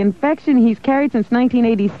that the infection he's carried since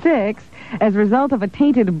 1986, as a result of a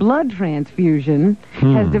tainted blood transfusion,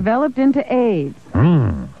 has developed into AIDS.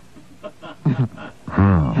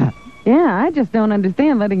 Yeah, I just don't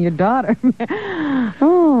understand letting your daughter...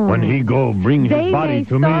 When he go bring his body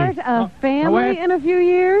to me. They may start a family in a few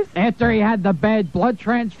years? After he had the bad blood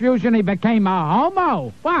transfusion, he became a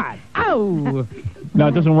homo. What? Oh! No,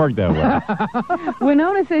 it doesn't work that way.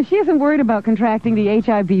 Winona says she isn't worried about contracting the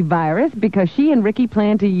HIV virus because she and Ricky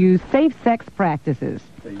plan to use safe sex practices.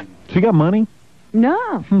 She got money?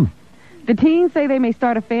 No. The teens say they may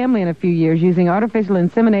start a family in a few years using artificial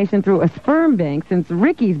insemination through a sperm bank since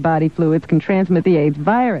Ricky's body fluids can transmit the AIDS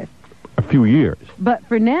virus. A few years. But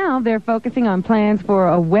for now, they're focusing on plans for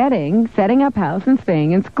a wedding, setting up house, and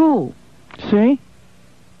staying in school. See?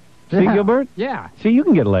 See, Gilbert? Yeah. See, you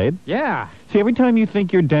can get laid. Yeah. See, every time you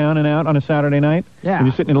think you're down and out on a Saturday night, and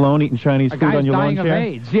you're sitting alone eating Chinese food on your lawn chair.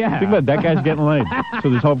 AIDS, yeah. Think about it, that guy's getting laid. So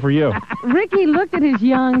there's hope for you. Ricky looked at his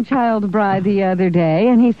young child bride the other day,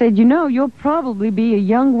 and he said, you know, you'll probably be a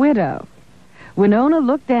young widow. Winona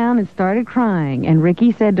looked down and started crying, and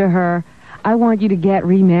Ricky said to her, I want you to get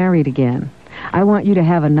remarried again. I want you to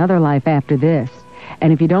have another life after this.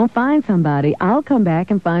 And if you don't find somebody, I'll come back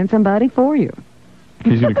and find somebody for you.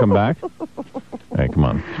 He's going to come back? Hey, come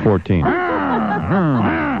on. It's 14.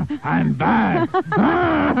 I'm back.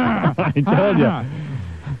 I told you.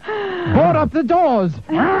 Board up the doors.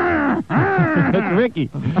 That's Ricky.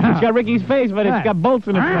 It's got Ricky's face, but it's got bolts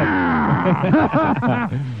in its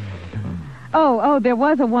face. Oh, there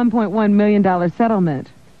was a $1.1 million settlement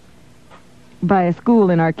by a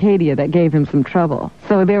school in Arcadia that gave him some trouble.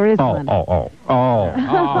 So there is one. Thank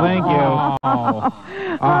you.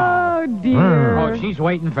 Oh, dear. Oh, she's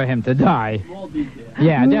waiting for him to die.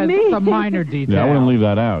 Yeah, that's a minor detail. Yeah, I wouldn't leave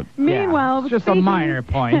that out. Meanwhile, it's just a minor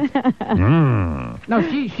point. No,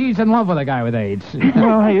 she's in love with a guy with AIDS.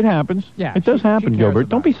 Well, hey, it happens. Yeah, it does happen, Gilbert.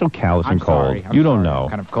 Don't be so callous and cold. You don't know.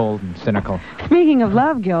 Kind of cold and cynical. Speaking of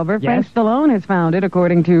love, Gilbert, Frank Stallone has found it,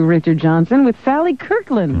 according to Richard Johnson, with Sally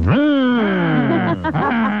Kirkland.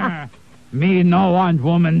 Me no want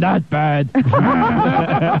woman that bad.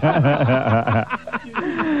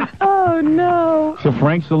 Oh, no. So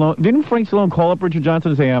didn't Frank Stallone call up Richard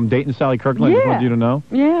Johnson and say, I'm dating Sally Kirkland? I just wanted you to know?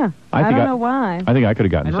 Yeah. I don't know why. I think I could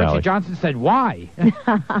have gotten And Sally. Richard Johnson said, why?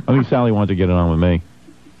 I think Sally wanted to get it on with me.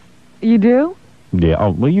 You do? Yeah.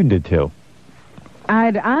 Oh, well, you did too.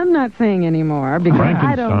 I'm not saying anymore because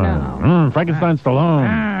I don't know. Frankenstein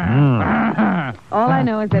Stallone. All I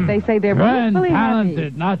know is that they say they're blissfully happy.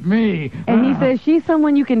 Talented, not me. And he says she's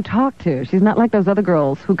someone you can talk to. She's not like those other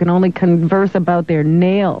girls who can only converse about their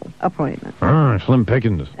nail appointments. Slim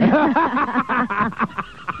Pickens.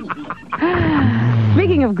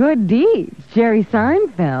 Speaking of good deeds, Jerry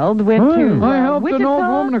Seinfeld went to I helped Wichita, an old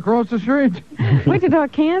woman across the street. Wichita,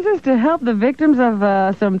 Kansas, to help the victims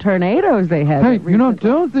of some tornadoes they had. Hey,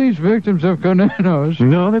 don't these victims of tornadoes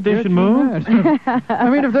know that they should move? I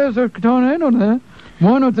mean, if there's a tornado there,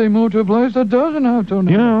 why don't they move to a place that doesn't have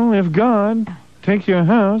tornadoes? You know, if God takes your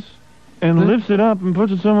house and lifts it up and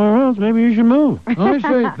puts it somewhere else, maybe you should move. I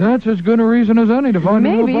say that's as good a reason as any to find a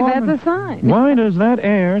new Maybe apartment. that's a sign. Why does that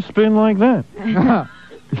air spin like that?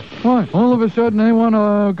 Why? All of a sudden they want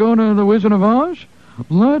to go to the Wizard of Oz?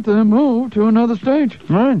 Let them move to another state.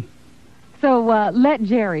 Right. So let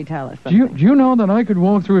Jerry tell us Do you know that I could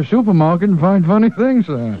walk through a supermarket and find funny things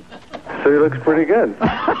there? So he looks pretty good.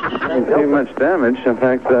 I don't see much damage. In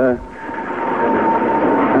fact, I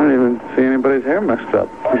don't even see anybody's hair messed up.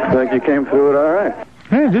 Looks like you came through it all right.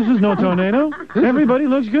 Hey, this is no tornado. Everybody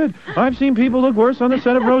looks good. I've seen people look worse on the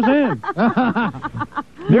set of Roseanne.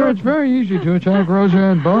 It's very easy to attack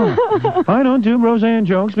Roseanne Barr. I don't do Roseanne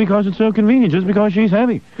jokes because it's so convenient, just because she's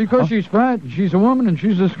heavy. Because she's fat, she's a woman, and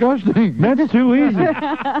she's disgusting. That's too easy.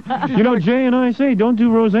 You know, Jay and I say don't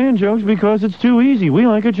do Roseanne jokes because it's too easy. We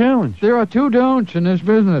like a challenge. There are two don'ts in this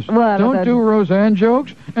business. Don't do Roseanne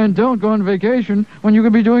jokes, and don't go on vacation when you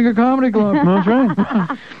could be doing a comedy club. That's right.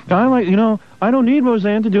 I don't need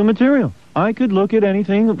Roseanne to do material. I could look at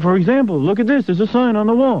anything. For example, look at this. There's a sign on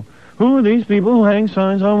the wall. Who are these people who hang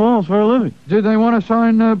signs on walls for a living? Did they want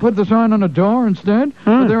to put the sign on a door instead?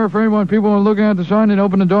 But they're afraid when people are looking at the sign, they'd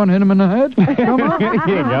open the door and hit them in the head? Come on. Here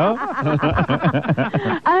you go.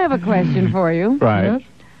 I have a question for you. Right.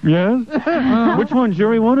 Yes? Which one,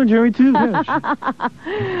 jury 1 or jury 2? Yes.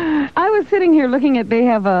 I was sitting here looking at, they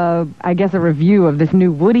have a review of this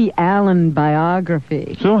new Woody Allen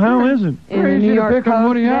biography. So how is it? In the Easy New to York pick on Post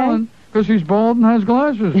Woody today. Allen because he's bald and has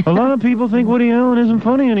glasses. A lot of people think Woody Allen isn't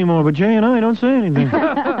funny anymore, but Jay and I don't say anything.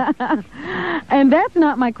 And that's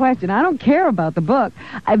not my question. I don't care about the book.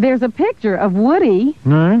 There's a picture of Woody,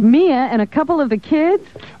 Right. Mia, and a couple of the kids.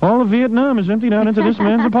 All of Vietnam is emptied out into this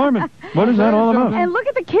man's apartment. What is that all about? And look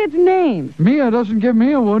at the kids' names. Mia doesn't give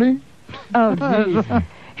me a Woody. Oh, jeez.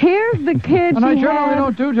 Here's the kid And I she generally had.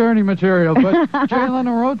 don't do dirty material, but Jay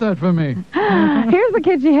Leno wrote that for me. Here's the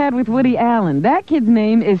kid she had with Woody Allen. That kid's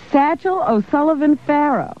name is Satchel O'Sullivan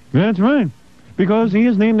Farrow. That's right. Because he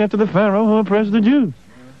is named after the pharaoh who oppressed the Jews.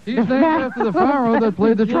 He's named after the pharaoh that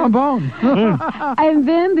played the trombone. And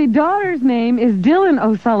then the daughter's name is Dylan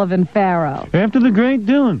O'Sullivan Farrow. After the great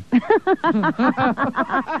Dylan.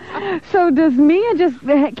 So does Mia just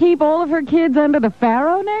keep all of her kids under the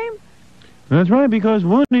Farrow name? That's right, because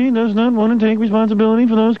Woody does not want to take responsibility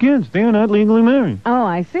for those kids. They are not legally married. Oh,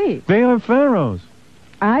 I see. They are pharaohs.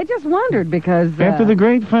 I just wondered because... After the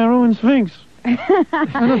great pharaoh and sphinx. And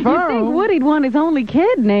the You'd pharaoh... think Woody'd want his only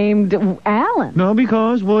kid named Alan. No,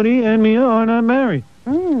 because Woody and Mia are not married.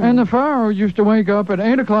 And the pharaoh used to wake up at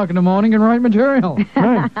 8 o'clock in the morning and write material.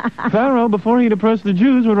 Right. Pharaoh, before he'd oppress the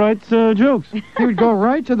Jews, would write jokes. He would go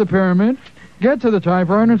right to the pyramid, get to the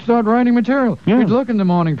typewriter, and start writing material. Yeah. He'd look in the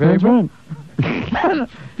morning paper. That's right.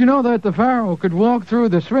 You know that the pharaoh could walk through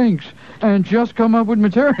the Sphinx and just come up with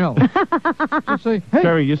material. Just say, hey,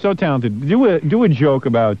 Terry, you're so talented. Do a joke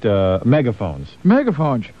about megaphones.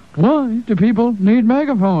 megaphones. Why do people need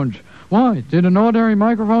megaphones? Why? Did an ordinary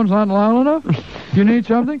microphone's not loud enough? You need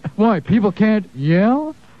something? Why? People can't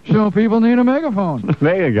yell? So people need a megaphone.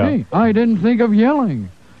 There you go. Hey, I didn't think of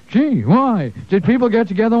yelling. Gee, why? Did people get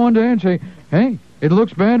together one day and say, hey, it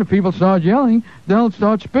looks bad if people start yelling, they'll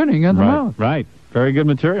start spitting at the mouth. Right. Very good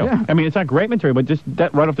material. Yeah. I mean, it's not great material, but just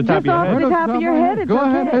that right off the top of your off head. the top of your head, it's Go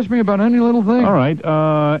ahead, okay. ask me about any little thing. All right.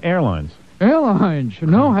 Airlines. Airlines.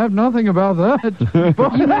 No, have nothing about that.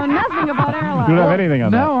 But You know nothing about airlines. You don't have anything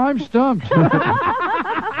on now I'm stumped. that.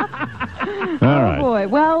 All Oh, right. boy.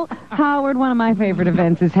 Well, Howard, one of my favorite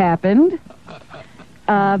events has happened.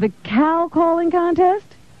 The cow calling contest.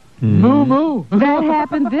 Moo moo. That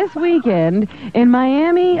happened this weekend in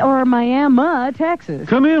Miami, Texas.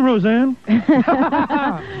 Come here, Roseanne.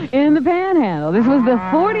 In the Panhandle. This was the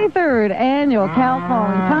 43rd annual cow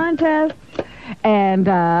calling contest. And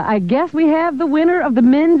I guess we have the winner of the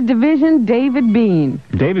men's division, David Bean.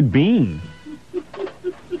 David Bean.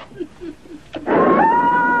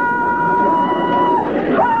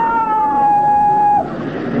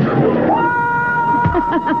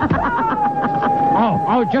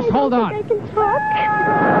 Oh, just hold on. I can talk.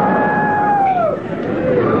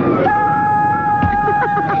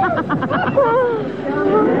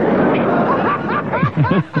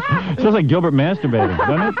 Sounds like Gilbert masturbating,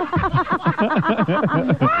 doesn't it?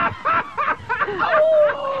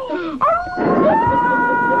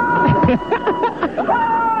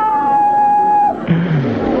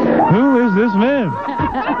 Who is this man?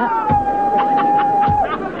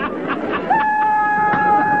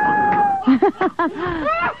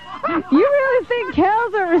 You really think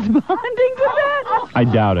cows are responding to that? I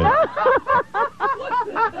doubt it.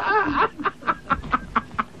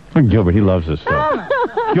 Gilbert, he loves this stuff.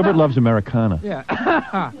 Gilbert loves Americana. Yeah.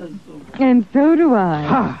 And so do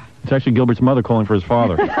I. It's actually Gilbert's mother calling for his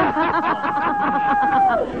father.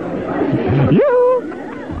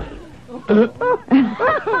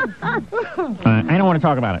 I don't want to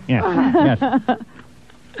talk about it. Yes. Yes.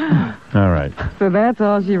 All right. So that's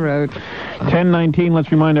all she wrote. 10:19.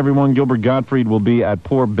 Let's remind everyone Gilbert Gottfried will be at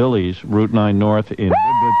Poor Billy's, Route 9 North in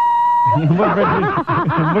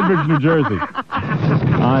Woodbridge, New Jersey,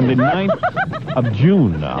 on the 9th of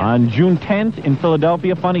June. On June 10th in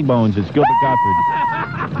Philadelphia, Funny Bones, it's Gilbert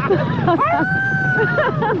Gottfried.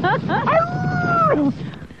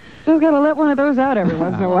 Just gotta let one of those out every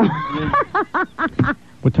once in a while.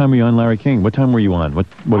 What time were you on Larry King? What time were you on? What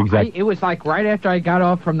exactly? It was like right after I got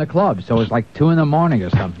off from the club, so it was like 2 in the morning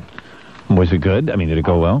or something. Was it good? I mean, did it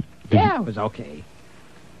go well? Yeah, it was okay.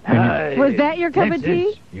 Was that your cup of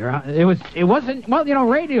tea? It wasn't. Well, you know,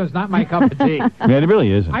 radio's not my cup of tea. Yeah, it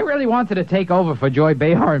really isn't. I really wanted to take over for Joy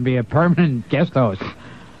Behar and be a permanent guest host.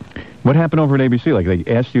 What happened over at ABC? Like, they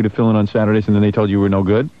asked you to fill in on Saturdays, and then they told you were no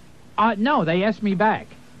good? No, they asked me back.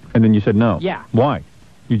 And then you said no? Yeah. Why?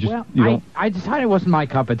 You just, well, I decided it wasn't my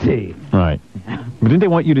cup of tea. Right. But didn't they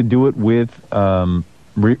want you to do it with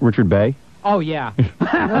Richard Bay? Oh, yeah.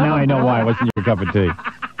 Now I know why it wasn't your cup of tea.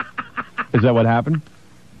 Is that what happened?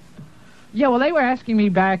 Yeah, well, they were asking me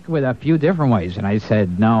back with a few different ways, and I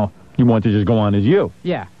said no. You want to just go on as you?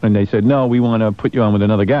 Yeah. And they said, no, we want to put you on with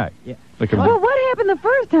another guy. Yeah. Like Well, what happened the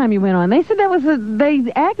first time you went on? They said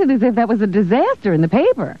they acted as if that was a disaster in the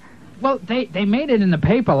paper. Well, they made it in the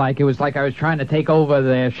paper like it was like I was trying to take over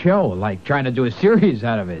their show, like trying to do a series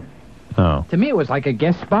out of it. Oh. To me, it was like a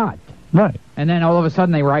guest spot. Right. And then all of a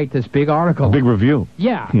sudden they write this big article. Big review.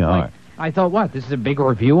 Yeah. Yeah, all like, right. I thought, what, this is a big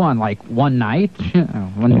review on like one night?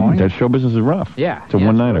 One morning? That show business is rough. Yeah. It's a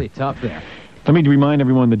one-nighter. It's really tough there. Let me remind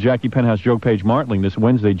everyone the Jackie Penthouse Joke Page Martling this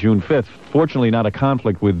Wednesday, June 5th. Fortunately, not a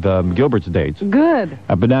conflict with Gilbert's dates. Good.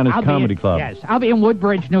 At Bananas Comedy Club. Yes, I'll be in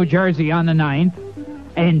Woodbridge, New Jersey on the 9th,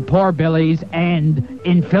 in Poor Billy's, and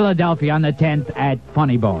in Philadelphia on the 10th at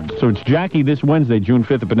Funny Bones. So it's Jackie this Wednesday, June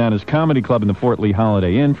 5th at Bananas Comedy Club in the Fort Lee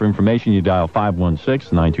Holiday Inn. For information, you dial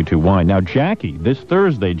 516-922-WINE. Now, Jackie, this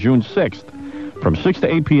Thursday, June 6th, from 6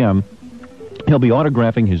 to 8 p.m., he'll be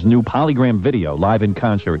autographing his new Polygram video live in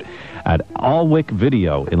concert at Alwick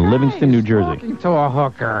Video in Livingston, New Jersey. Talking to a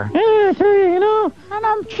hooker. Yeah, you know, And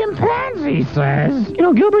I'm chimpanzee, says. you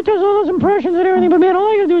know, Gilbert does all those impressions and everything, but man, all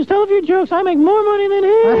I gotta do is tell a few jokes. I make more money than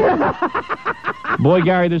him. Boy,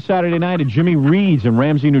 Gary, this Saturday night at Jimmy Reed's in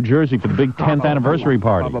Ramsey, New Jersey for the big 10th anniversary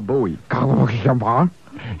party.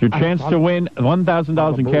 Your chance to win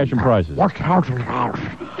 $1,000 in cash and prizes.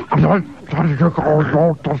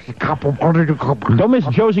 Don't miss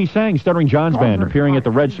Josie Sang, Stuttering John's Band, appearing at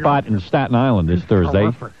the Red Spot in Staten Island this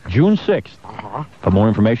Thursday, June 6th. For more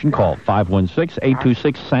information, call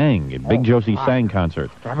 516-826-SANG at Big Josie Sang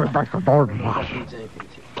concert.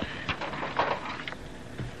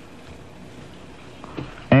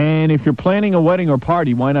 And if you're planning a wedding or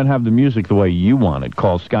party, why not have the music the way you want it?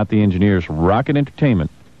 Call Scott the Engineer's Rocket Entertainment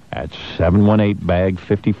at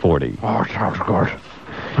 718-BAG-5040. Oh, sounds good.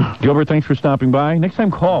 Gilbert, thanks for stopping by. Next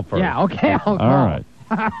time, call first. Yeah, okay, I'll call. All right.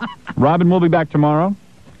 Robin will be back tomorrow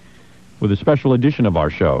with a special edition of our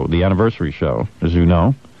show, the anniversary show, as you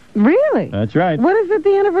know. Really? That's right. What is it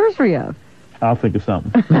the anniversary of? I'll think of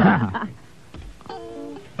something.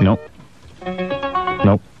 Nope.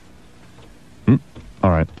 Nope. All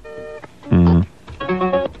right.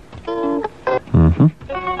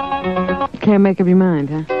 Can't make up your mind,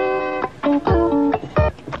 huh?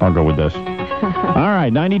 I'll go with this. All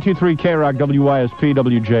right, 92.3 K-Rock, WYSP,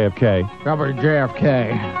 WJFK. WJFK.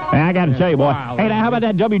 Hey, I got to tell you, boy. Wow. Hey, now, how about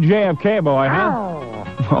that WJFK, boy,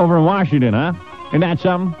 huh? Over in Washington, huh? Isn't that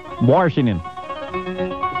something? Washington.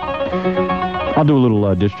 I'll do a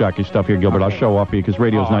little disc jockey stuff here, Gilbert. I'll show off for you because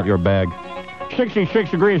radio's not your bag. 66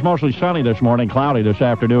 degrees, mostly sunny this morning, cloudy this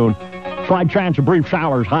afternoon. Slight chance of brief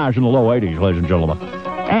showers, highs in the low 80s, ladies and gentlemen.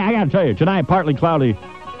 Hey, I got to tell you, tonight, partly cloudy,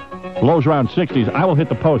 lows around 60s. I will hit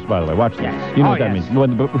the post, by the way. Watch this. You know what that means.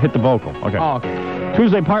 Hit the vocal. Okay. Oh, okay.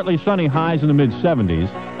 Tuesday, partly sunny, highs in the mid-70s.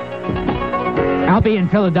 I'll be in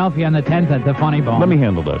Philadelphia on the 10th at the Funny Bone. Let me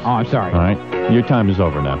handle this. Oh, I'm sorry. All right. Your time is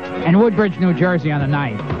over now. And Woodbridge, New Jersey on the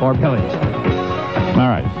 9th, Poor Billy's. All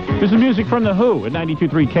right. This is music from The Who at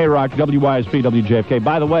 92.3 K-Rock, WYSP, WJFK.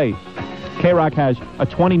 By the way, K-Rock has a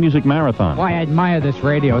 20 music marathon. Why, I admire this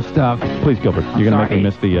radio stuff. Please, Gilbert, you're going to make me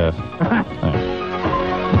miss the...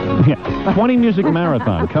 Yeah, 20 music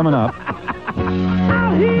marathon coming up.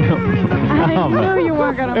 I knew you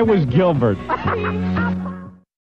weren't going to... It was Gilbert.